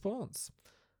response.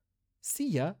 See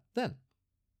ya then.